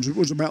was there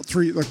was about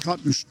 3. The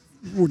cotton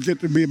would get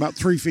to be about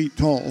 3 feet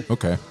tall.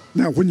 Okay.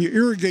 Now, when you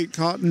irrigate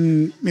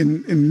cotton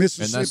in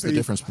Mississippi, and that's the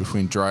difference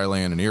between dry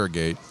land and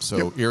irrigate.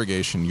 So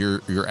irrigation,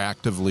 you're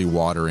actively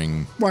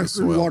watering the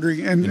soil.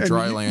 Watering, and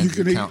dry land,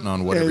 you're counting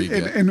on whatever you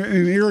get. And in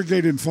an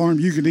irrigated farm,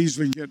 you can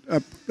easily get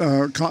up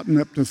cotton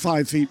up to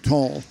 5 feet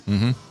tall.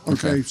 Mm-hmm.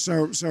 Okay,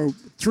 so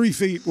 3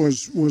 feet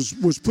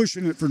was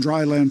pushing it for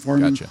dry land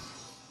farming. Gotcha.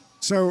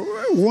 So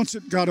once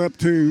it got up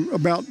to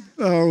about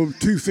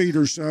 2 feet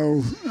or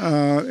so,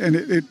 and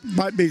it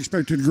might be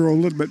expected to grow a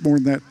little bit more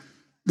than that,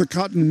 the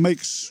cotton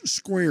makes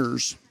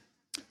squares.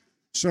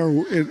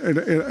 So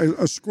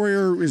a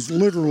square is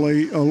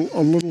literally a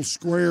little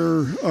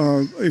square,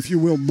 if you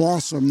will,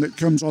 blossom that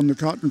comes on the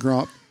cotton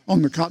crop,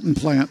 on the cotton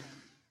plant.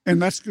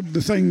 And that's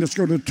the thing that's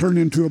going to turn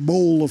into a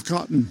bowl of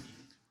cotton.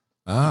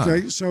 Ah.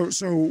 Okay, so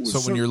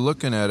when you're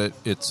looking at it,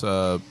 it's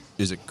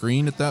is it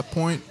green at that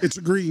point? It's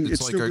a green.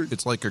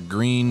 It's like a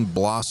green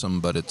blossom,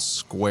 but it's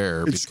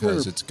square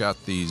because it's got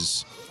the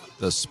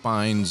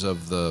spines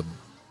of the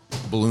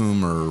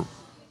bloom or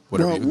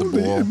whatever the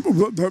ball.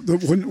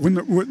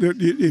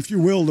 If you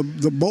will,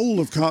 the bowl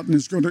of cotton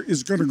is going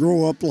to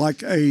grow up like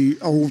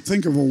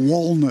think of a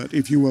walnut,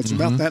 if you will. It's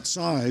about that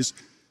size,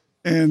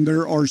 and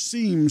there are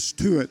seams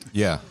to it.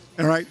 Yeah.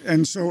 All right,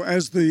 and so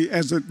as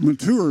it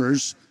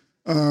matures,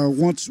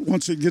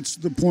 once it gets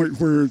to the point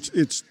where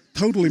it's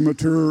totally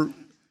mature,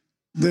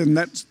 then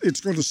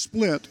it's going to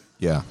split.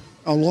 Yeah.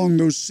 Along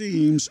those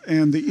seams,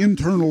 and the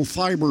internal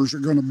fibers are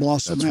going to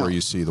blossom out. That's where you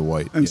see the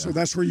white. And so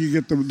that's where you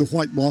get the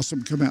white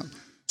blossom come out.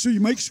 So you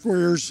make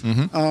squares,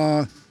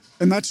 and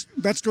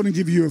that's going to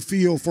give you a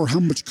feel for how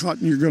much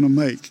cotton you're going to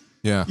make.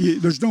 Yeah.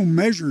 There's no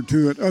measure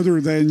to it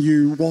other than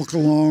you walk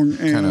along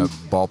and kind of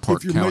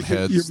ballpark count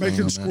heads. You're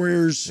making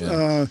squares.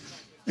 Yeah.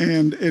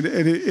 And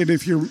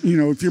if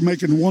you're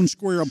making one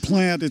square a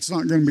plant, it's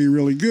not going to be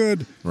really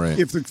good. Right.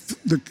 If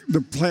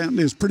the plant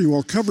is pretty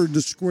well covered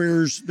to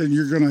squares, then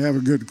you're going to have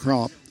a good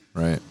crop.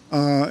 Right.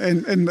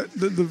 And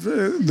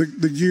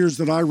the years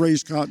that I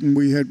raised cotton,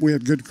 we had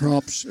good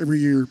crops every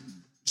year.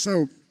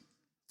 So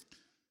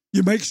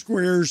you make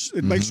squares.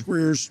 It makes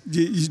squares.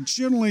 You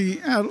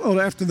generally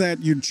after that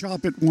you'd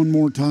chop it one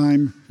more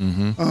time.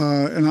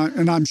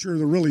 And I'm sure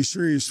the really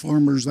serious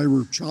farmers, they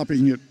were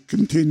chopping it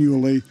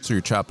continually. So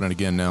you're chopping it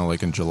again now,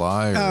 like in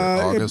July or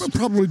August?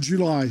 Probably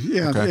July.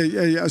 Yeah. Okay.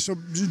 Yeah. So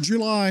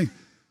July.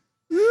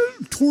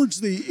 Towards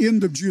the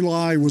end of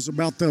July was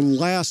about the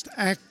last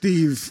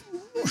active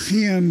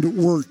hand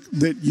work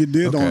that you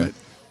did on it.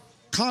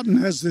 Cotton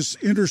has this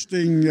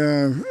interesting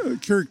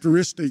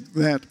characteristic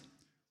that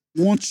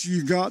once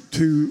you got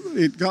to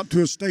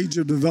a stage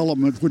of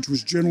development, which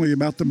was generally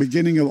about the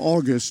beginning of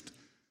August,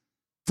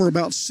 for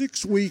about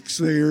 6 weeks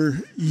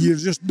there, you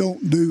just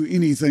don't do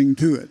anything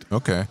to it.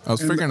 Okay. I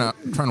was trying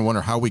to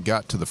wonder how we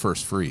got to the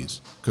first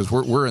freeze, because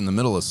we're in the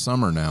middle of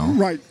summer now.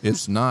 Right.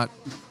 It's not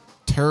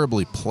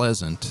terribly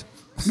pleasant.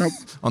 Nope.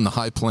 On the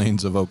high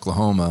plains of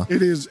Oklahoma.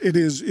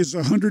 It's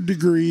 100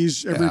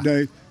 degrees every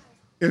day.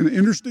 And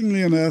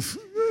interestingly enough,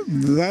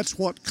 that's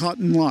what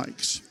cotton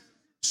likes.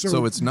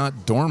 So it's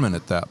not dormant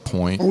at that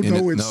point. Oh,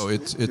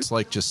 it's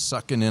like just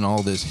sucking in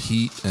all this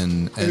heat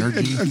and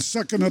energy. And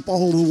sucking up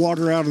all the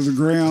water out of the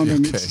ground.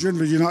 And it's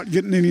generally, you're not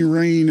getting any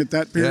rain at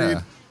that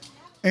period.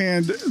 Yeah.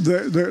 And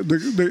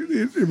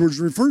it was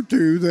referred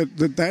to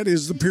that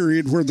is the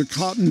period where the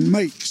cotton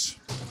makes.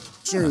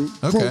 So,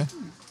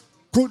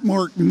 quote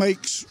mark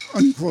makes,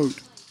 unquote.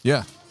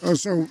 Yeah.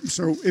 So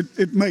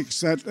it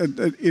makes that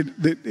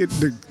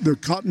the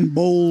cotton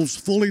bolls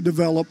fully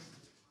develop.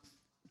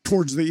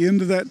 Towards the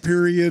end of that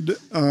period,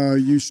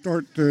 you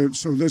start to.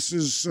 So this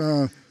is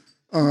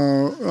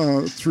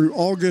through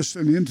August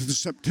and into the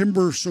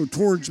September. So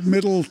towards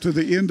middle to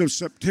the end of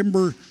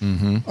September,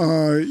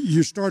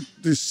 you start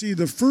to see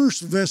the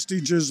first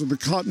vestiges of the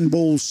cotton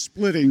bolls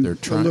splitting a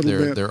little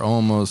bit. They're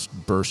almost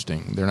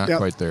bursting. They're not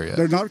quite there yet.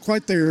 They're not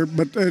quite there,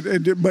 but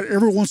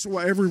every once in a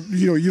while,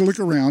 you look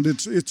around.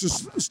 It's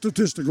a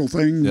statistical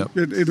thing. Yep.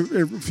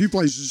 A few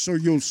places, so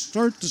you'll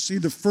start to see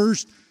the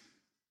first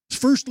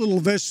little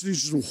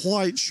vestiges of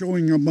white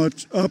showing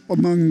up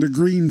among the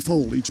green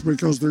foliage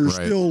because there's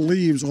still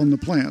leaves on the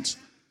plants.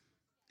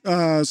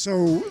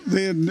 So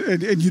then,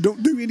 and you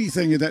don't do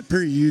anything at that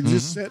period. You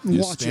just sit and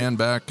watch it. Stand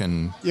back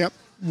and... Yep.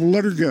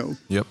 Let her go.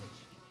 Yep.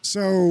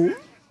 So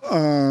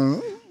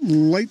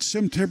late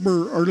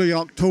September, early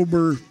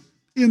October,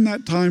 in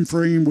that time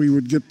frame, we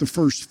would get the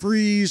first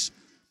freeze.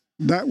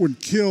 That would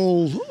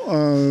kill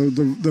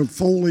the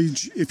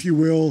foliage, if you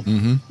will.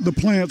 The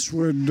plants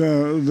would,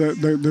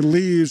 the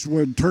leaves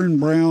would turn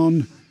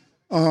brown.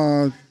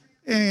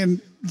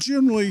 And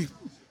generally,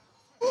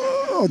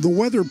 the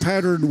weather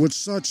pattern was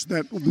such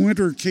that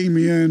winter came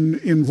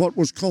in what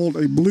was called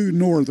a blue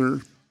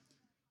norther.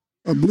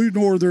 A blue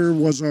norther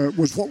was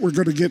what we're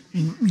going to get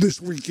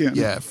this weekend.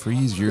 Yeah,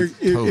 freeze your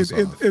toes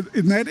off.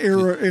 In that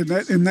era, in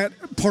that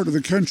part of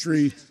the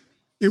country,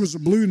 it was a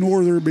blue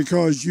norther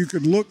because you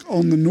could look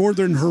on the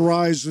northern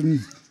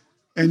horizon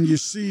and you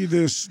see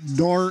this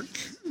dark,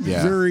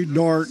 very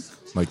dark,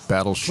 like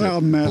battleship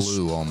cloud mass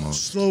blue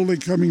almost slowly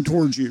coming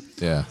towards you.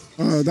 Yeah,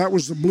 that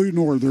was the blue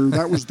norther.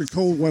 That was the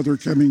cold weather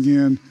coming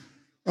in.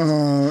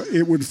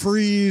 It would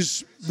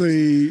freeze.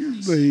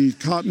 The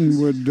cotton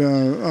would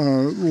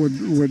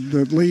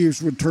the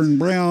leaves would turn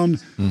brown.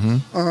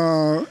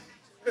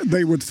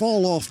 They would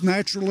fall off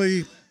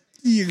naturally.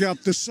 You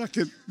got the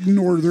second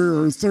norther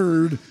or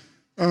third.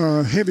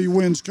 Heavy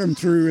winds come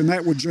through, and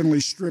that would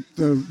generally strip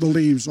the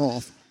leaves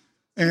off.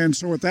 And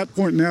so at that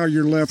point now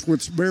you're left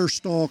with bare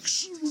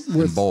stalks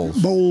with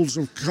bowls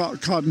of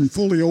cotton,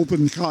 fully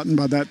open cotton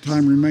by that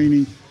time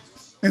remaining.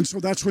 And so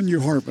that's when you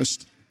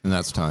harvest. And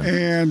that's time.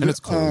 And it's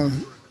cold.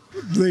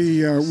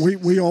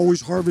 We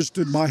always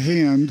harvested by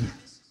hand.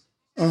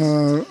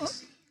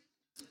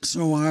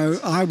 So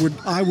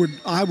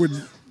I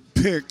would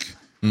pick.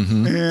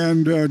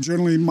 And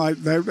generally,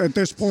 at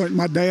this point,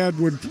 my dad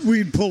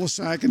we'd pull a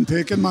sack and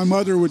pick, and my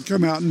mother would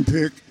come out and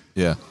pick.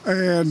 Yeah.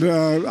 And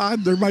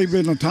there may have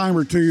been a time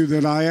or two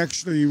that I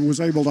actually was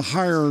able to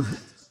hire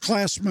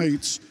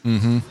classmates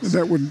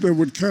that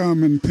would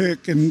come and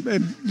pick, and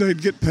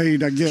they'd get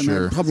paid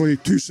again probably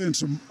 2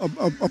 cents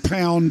a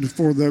pound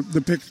for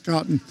the picked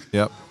cotton.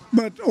 Yep.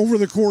 But over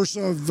the course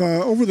of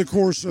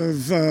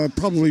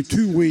probably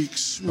 2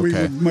 weeks, we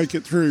would make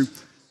it through.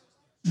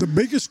 The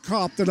biggest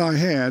crop that I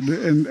had,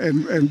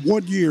 and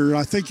 1 year,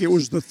 I think it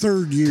was the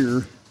third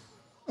year,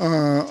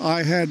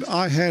 I had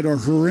a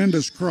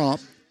horrendous crop,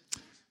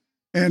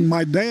 and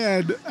my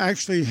dad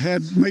actually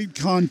had made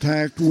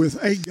contact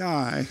with a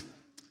guy,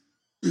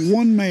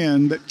 one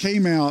man that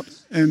came out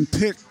and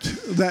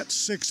picked that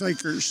 6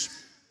 acres.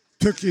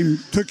 Took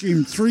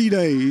him 3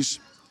 days,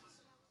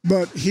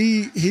 but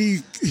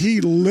he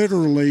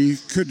literally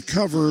could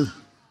cover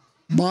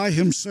by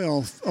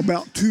himself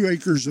about 2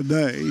 acres a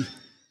day.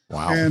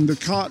 Wow. And the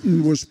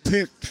cotton was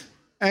picked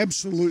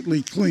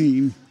absolutely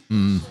clean.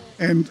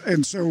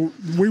 And so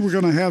we were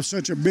going to have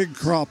such a big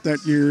crop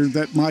that year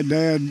that my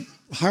dad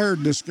hired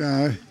this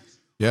guy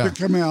to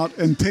come out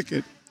and pick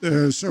it.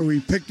 So he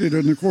picked it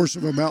in the course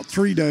of about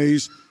 3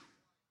 days.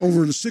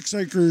 Over the 6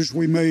 acres,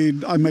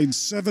 I made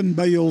 7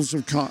 bales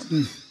of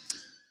cotton.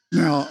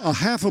 Now, a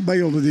half a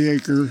bale to the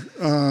acre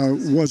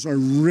was a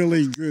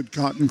really good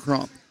cotton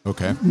crop.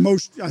 Okay.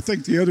 I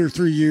think the other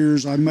 3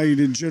 years I made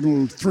in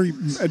general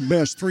at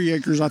best 3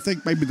 acres. I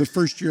think maybe the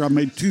first year I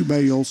made 2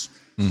 bales.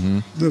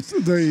 The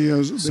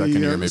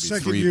second year, maybe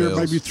second 3 year bales.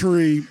 maybe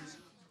 3.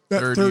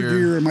 That third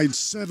year I made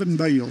 7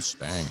 bales.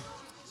 Dang.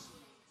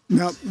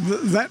 Now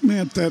that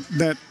meant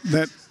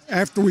that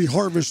after we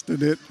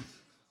harvested it,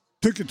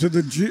 took it to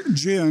the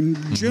gin.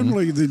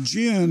 Generally, the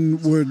gin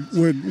would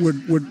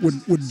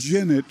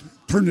gin it,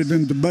 turn it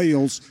into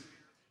bales,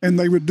 and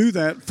they would do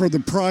that for the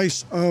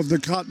price of the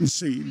cotton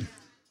seed.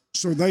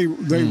 So they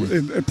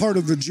part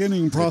of the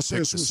ginning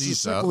process was to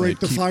separate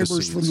the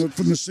fibers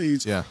from the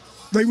seeds. Yeah.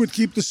 They would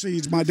keep the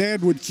seeds. My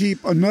dad would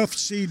keep enough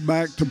seed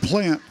back to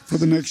plant for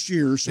the next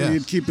year, so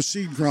he'd keep a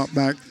seed crop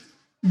back.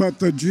 But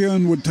the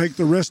gin would take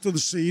the rest of the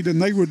seed,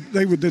 and they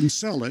would then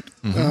sell it.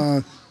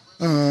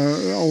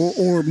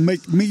 Or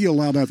make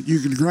meal out of it. You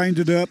could grind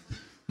it up,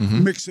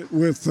 mix it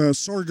with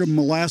sorghum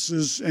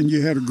molasses, and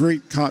you had a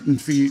great cotton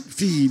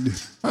feed.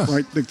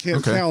 Right, the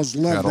cows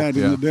love that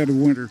in the dead of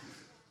winter.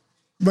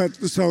 But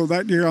so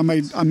that year I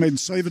made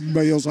 7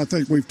 bales. I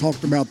think we've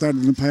talked about that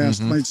in the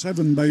past. Made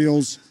 7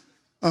 bales.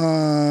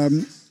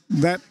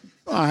 That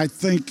I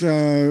think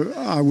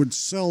I would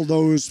sell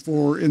those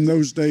for, in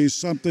those days,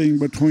 something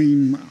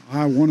between,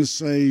 I want to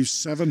say,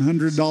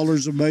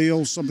 $700 a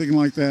bale, something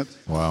like that.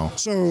 Wow.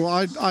 So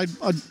I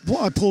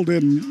pulled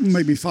in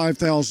maybe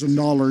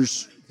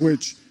 $5,000,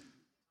 which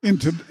in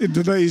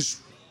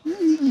today's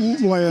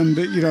land,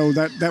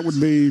 that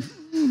would be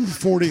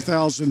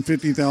 $40,000,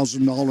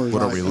 $50,000.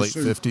 What are we, late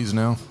 50s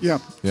now? Yeah.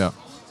 Yeah.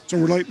 So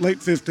we're late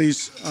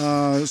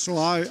 50s. So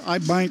I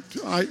banked.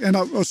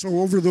 So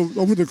over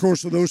the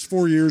course of those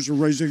 4 years of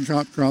raising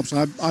cotton crops,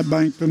 I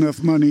banked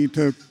enough money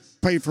to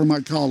pay for my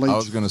college. I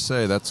was going to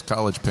say that's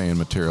college paying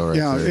material right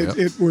there. Yeah,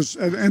 it was,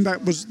 and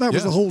that was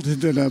the whole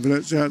tidbit of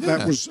it.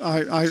 That was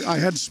I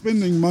had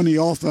spending money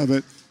off of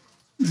it.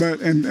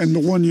 But and the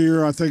 1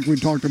 year I think we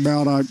talked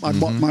about, I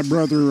bought my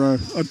brother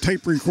a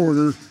tape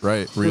recorder,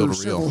 right, reel to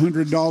several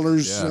reel,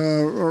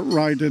 $100s,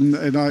 right, and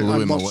I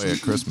blew him bought away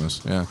at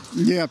Christmas,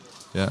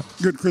 yeah,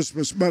 good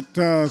Christmas. But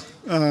so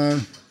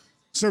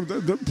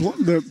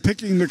the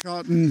picking the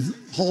cotton,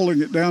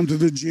 hauling it down to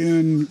the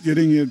gin,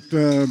 getting it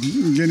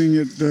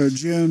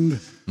ginned,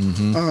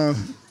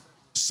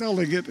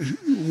 selling it,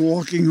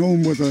 walking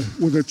home with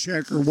a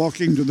check, or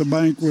walking to the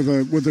bank with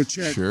a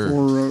check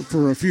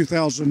for a few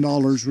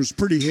 $1,000s was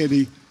pretty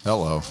heady.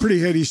 Pretty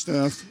heady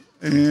stuff,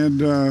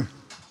 and a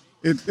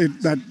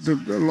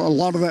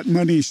lot of that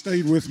money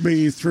stayed with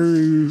me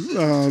through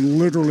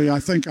literally. I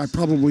think I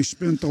probably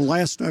spent the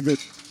last of it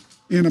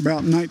in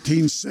about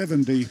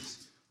 1970.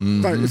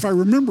 If I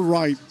remember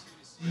right,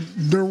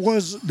 there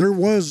was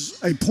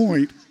a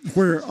point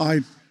where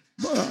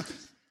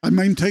I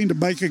maintained a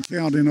bank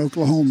account in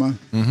Oklahoma.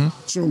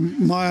 So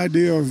my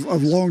idea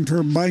of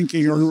long-term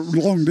banking or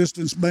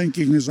long-distance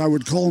banking is I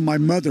would call my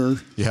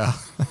mother. Yeah.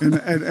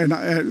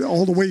 and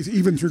all the way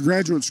even through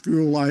graduate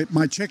school,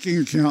 my checking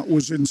account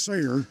was in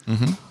Sayre.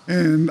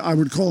 And I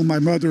would call my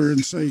mother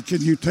and say,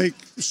 "Can you take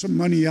some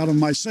money out of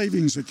my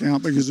savings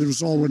account?" Because it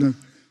was all in a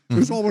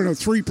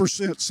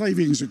 3%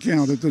 savings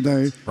account at the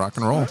day. Rock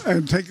and roll.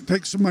 And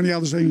take some money out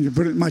of the savings and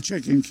put it in my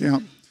checking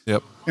account.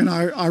 Yep. And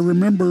I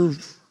remember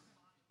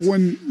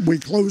when we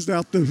closed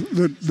out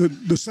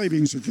the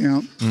savings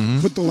account,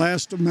 put the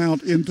last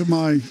amount into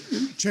my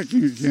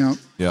checking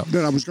account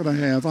that I was going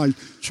to have. I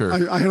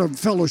had a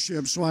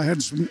fellowship, so I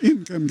had some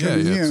income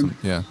coming in.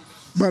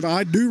 But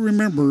I do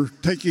remember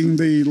taking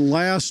the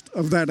last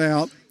of that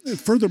out.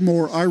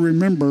 Furthermore, I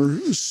remember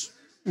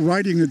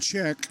writing a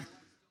check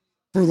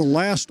for the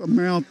last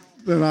amount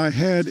that I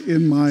had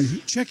in my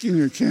checking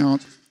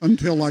account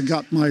until I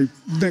got my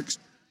next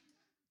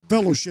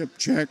fellowship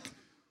check,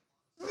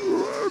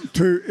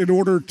 in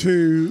order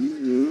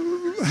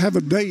to have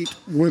a date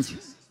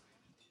with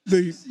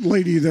the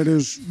lady that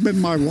has been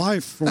my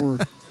wife for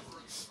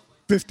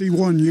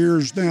 51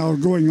 years now,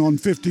 going on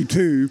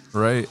 52.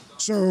 Right.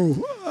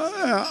 So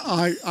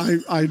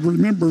I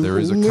remember there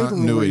is a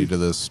continuity to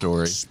this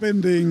story.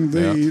 Spending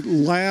the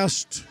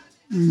last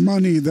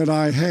money that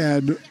I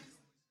had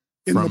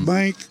in the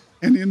bank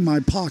and in my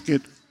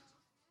pocket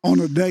on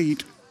a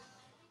date,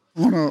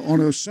 on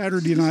a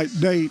Saturday night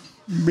date,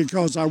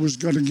 because I was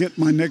going to get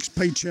my next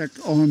paycheck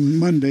on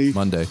Monday.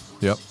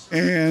 Yep.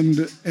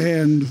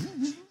 And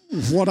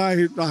what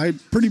I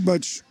pretty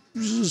much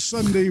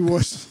Sunday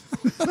was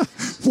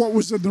what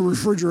was in the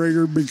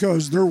refrigerator,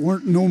 because there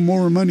weren't no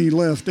more money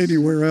left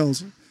anywhere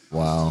else.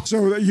 Wow.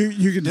 So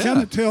you can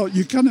kind of tell.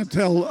 You kind of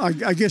tell.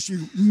 I guess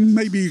you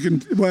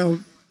can. Well,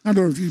 I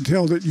don't know if you can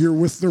tell that you're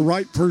with the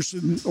right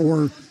person,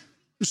 or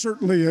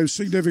certainly a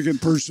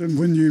significant person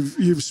when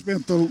you've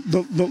spent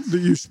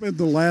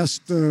the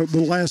last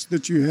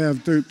that you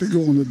have to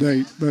go on a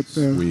date. But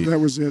that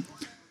was it.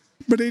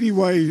 But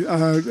anyway,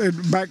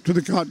 and back to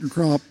the cotton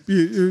crop.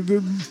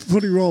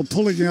 Pretty well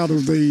pulling out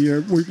of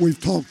the.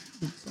 We've talked,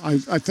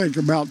 I think,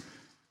 about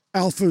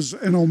alphas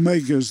and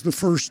omegas. The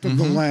first of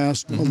the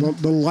last.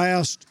 The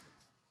last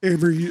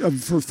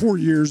for 4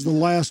 years. The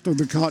last of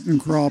the cotton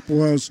crop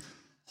was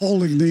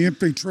hauling the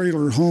empty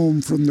trailer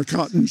home from the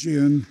cotton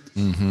gin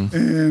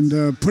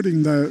and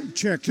putting the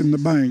check in the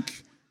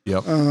bank.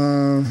 Yep. I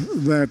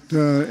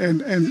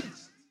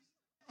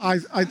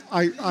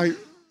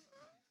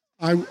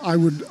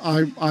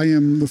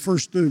am the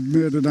first to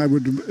admit, and I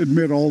would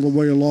admit all the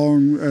way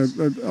along,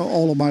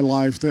 all of my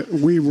life, that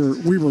we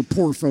were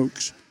poor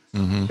folks.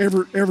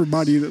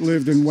 Everybody that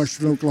lived in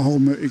western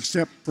Oklahoma,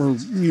 except for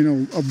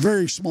a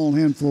very small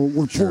handful,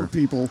 were poor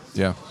people.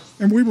 Yeah.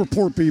 And we were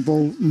poor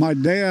people. My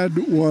dad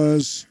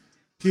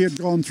he had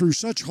gone through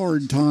such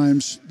hard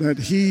times that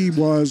he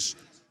was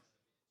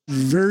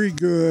very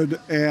good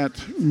at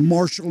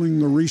marshaling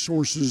the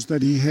resources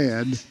that he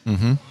had.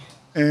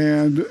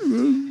 And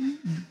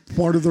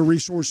part of the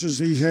resources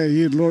he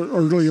had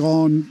early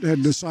on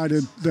had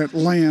decided that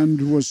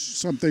land was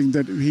something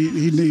that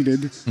he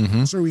needed.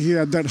 So he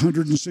had that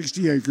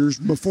 160 acres.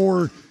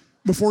 Before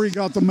he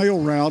got the mail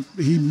route,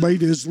 he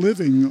made his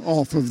living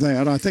off of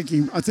that. I think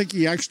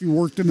he actually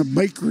worked in a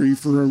bakery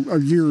for a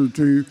year or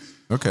two.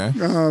 Okay.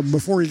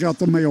 Before he got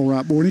the mail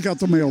route, but when he got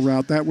the mail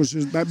route,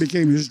 that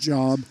became his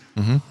job.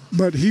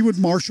 But he would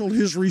marshal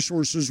his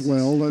resources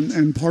well,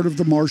 and part of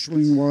the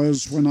marshaling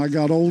was when I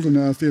got old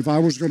enough, if I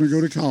was going to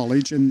go to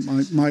college, and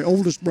my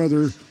oldest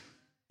brother,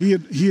 he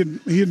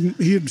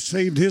had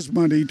saved his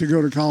money to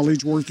go to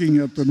college, working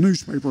at the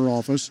newspaper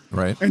office.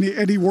 Right.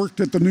 And he worked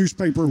at the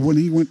newspaper when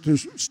he went to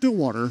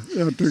Stillwater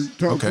to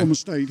Oklahoma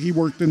State. He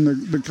worked in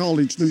the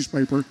college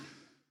newspaper.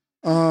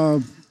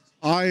 My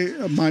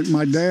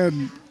dad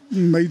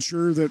made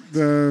sure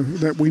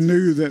that we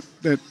knew that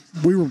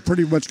we were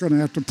pretty much going to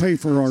have to pay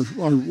for our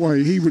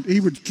way. He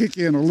would kick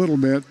in a little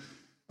bit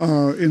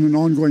in an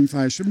ongoing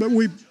fashion, but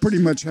we pretty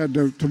much had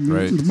to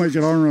make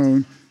it our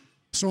own.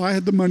 So I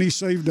had the money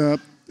saved up.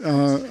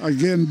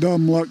 Again,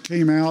 dumb luck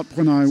came out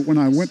when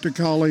I went to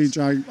college.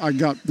 I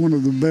got one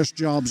of the best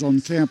jobs on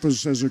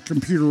campus as a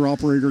computer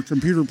operator,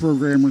 computer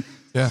programmer.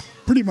 Yeah.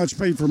 Pretty much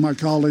paid for my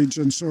college,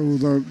 and so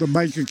the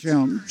bank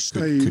account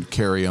stayed. Could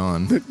carry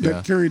on.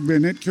 That carried me,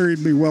 and it carried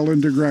me well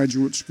into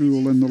graduate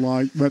school and the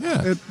like. But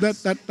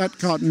that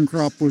cotton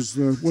crop was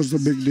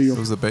the big deal. It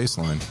was the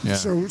baseline. Yeah.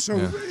 So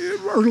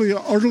early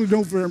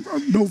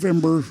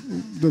November,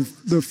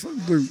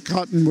 the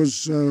cotton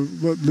was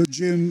the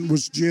gin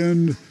was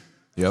ginned.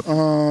 Yep.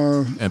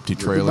 Empty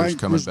trailers the bank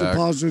coming was back.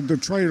 Deposited. The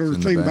trailer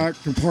came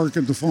back to park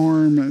at the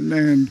farm,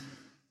 and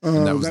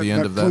that was the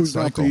end of that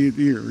cycle. Out the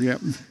year.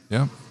 Yep.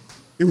 Yeah.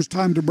 It was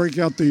time to break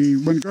out the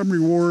Montgomery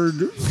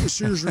Ward,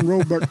 Sears and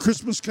Roebuck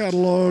Christmas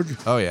catalog.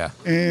 Oh yeah.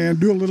 And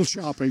do a little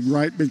shopping,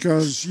 right?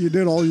 Because you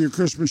did all your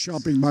Christmas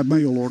shopping by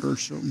mail order.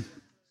 So that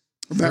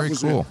Very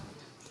was cool. It.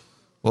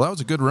 Well, that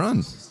was a good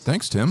run.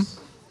 Thanks, Tim.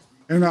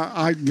 And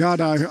I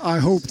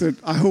hope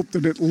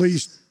that at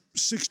least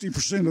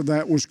 60% of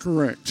that was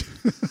correct.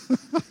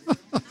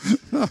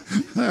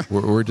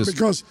 We're just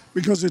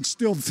because it's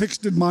still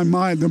fixed in my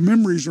mind. The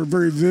memories are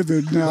very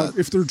vivid. Now,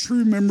 if they're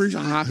true memories,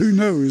 who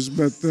knows?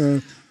 But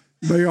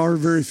they are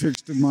very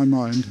fixed in my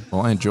mind.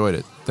 Well, I enjoyed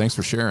it. Thanks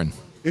for sharing.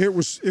 It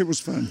was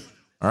fun.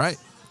 All right.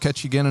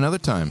 Catch you again another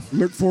time.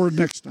 Look forward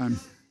next time.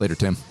 Later,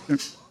 Tim. Yep.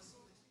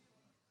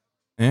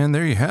 And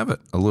there you have it.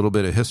 A little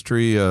bit of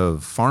history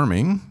of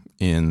farming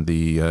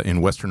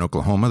in western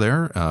Oklahoma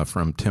there,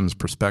 from Tim's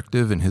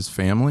perspective and his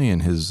family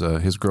and his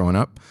growing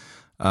up.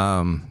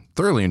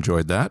 Thoroughly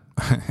enjoyed that.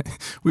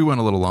 We went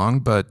a little long,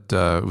 but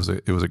it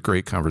was a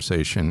great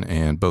conversation,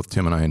 and both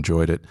Tim and I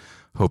enjoyed it.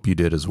 Hope you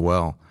did as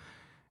well.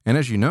 And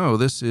as you know,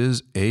 this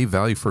is a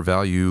value for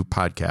value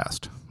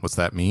podcast. What's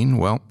that mean?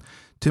 Well,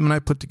 Tim and I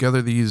put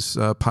together these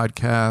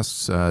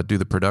podcasts, do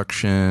the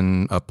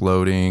production,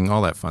 uploading,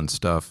 all that fun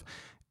stuff.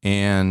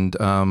 And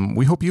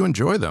we hope you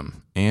enjoy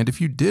them. And if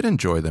you did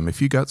enjoy them,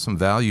 if you got some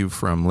value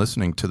from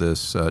listening to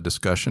this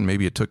discussion,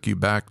 maybe it took you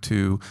back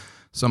to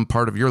some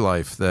part of your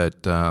life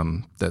that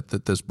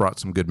this brought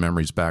some good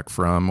memories back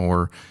from,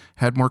 or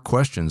had more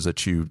questions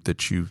that you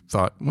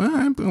thought, well,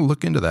 I'm going to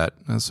look into that.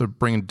 And so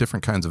bringing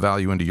different kinds of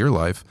value into your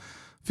life,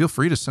 feel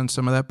free to send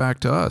some of that back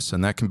to us.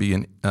 And that can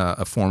be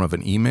a form of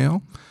an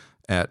email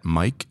at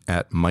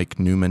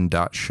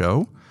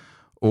mike@mikeNewman.show.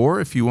 Or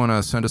if you want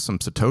to send us some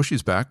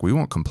Satoshis back, we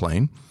won't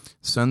complain.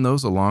 Send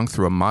those along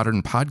through a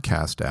modern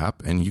podcast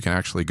app, and you can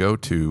actually go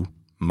to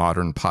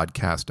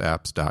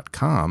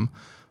modernpodcastapps.com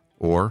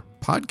or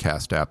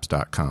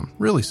podcastapps.com.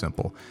 Really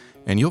simple.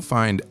 And you'll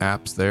find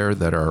apps there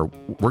that are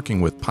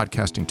working with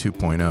Podcasting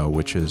 2.0,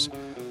 which is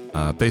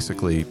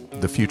basically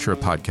the future of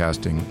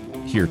podcasting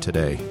here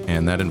today.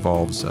 And that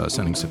involves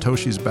sending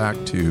Satoshis back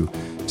to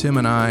Tim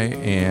and I,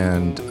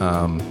 and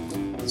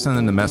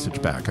sending the message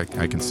back.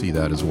 I can see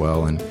that as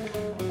well. And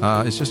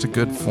it's just a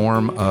good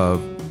form of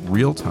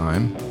real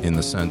time in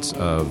the sense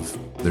of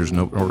there's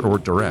no, or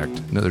direct.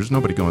 No, there's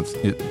nobody going,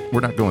 we're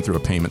not going through a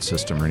payment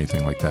system or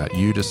anything like that.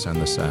 You just send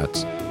the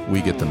sats,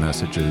 we get the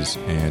messages,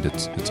 and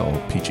it's all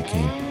peachy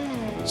keen.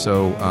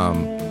 So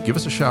give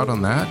us a shout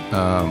on that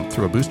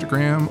through a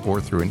boostergram or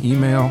through an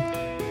email.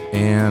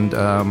 And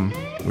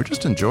we're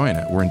just enjoying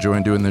it. We're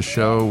enjoying doing this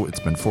show. It's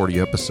been 40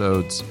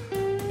 episodes.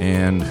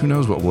 And who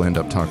knows what we'll end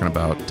up talking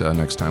about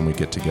next time we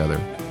get together.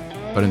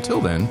 But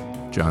until then,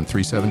 John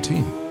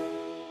 3:17.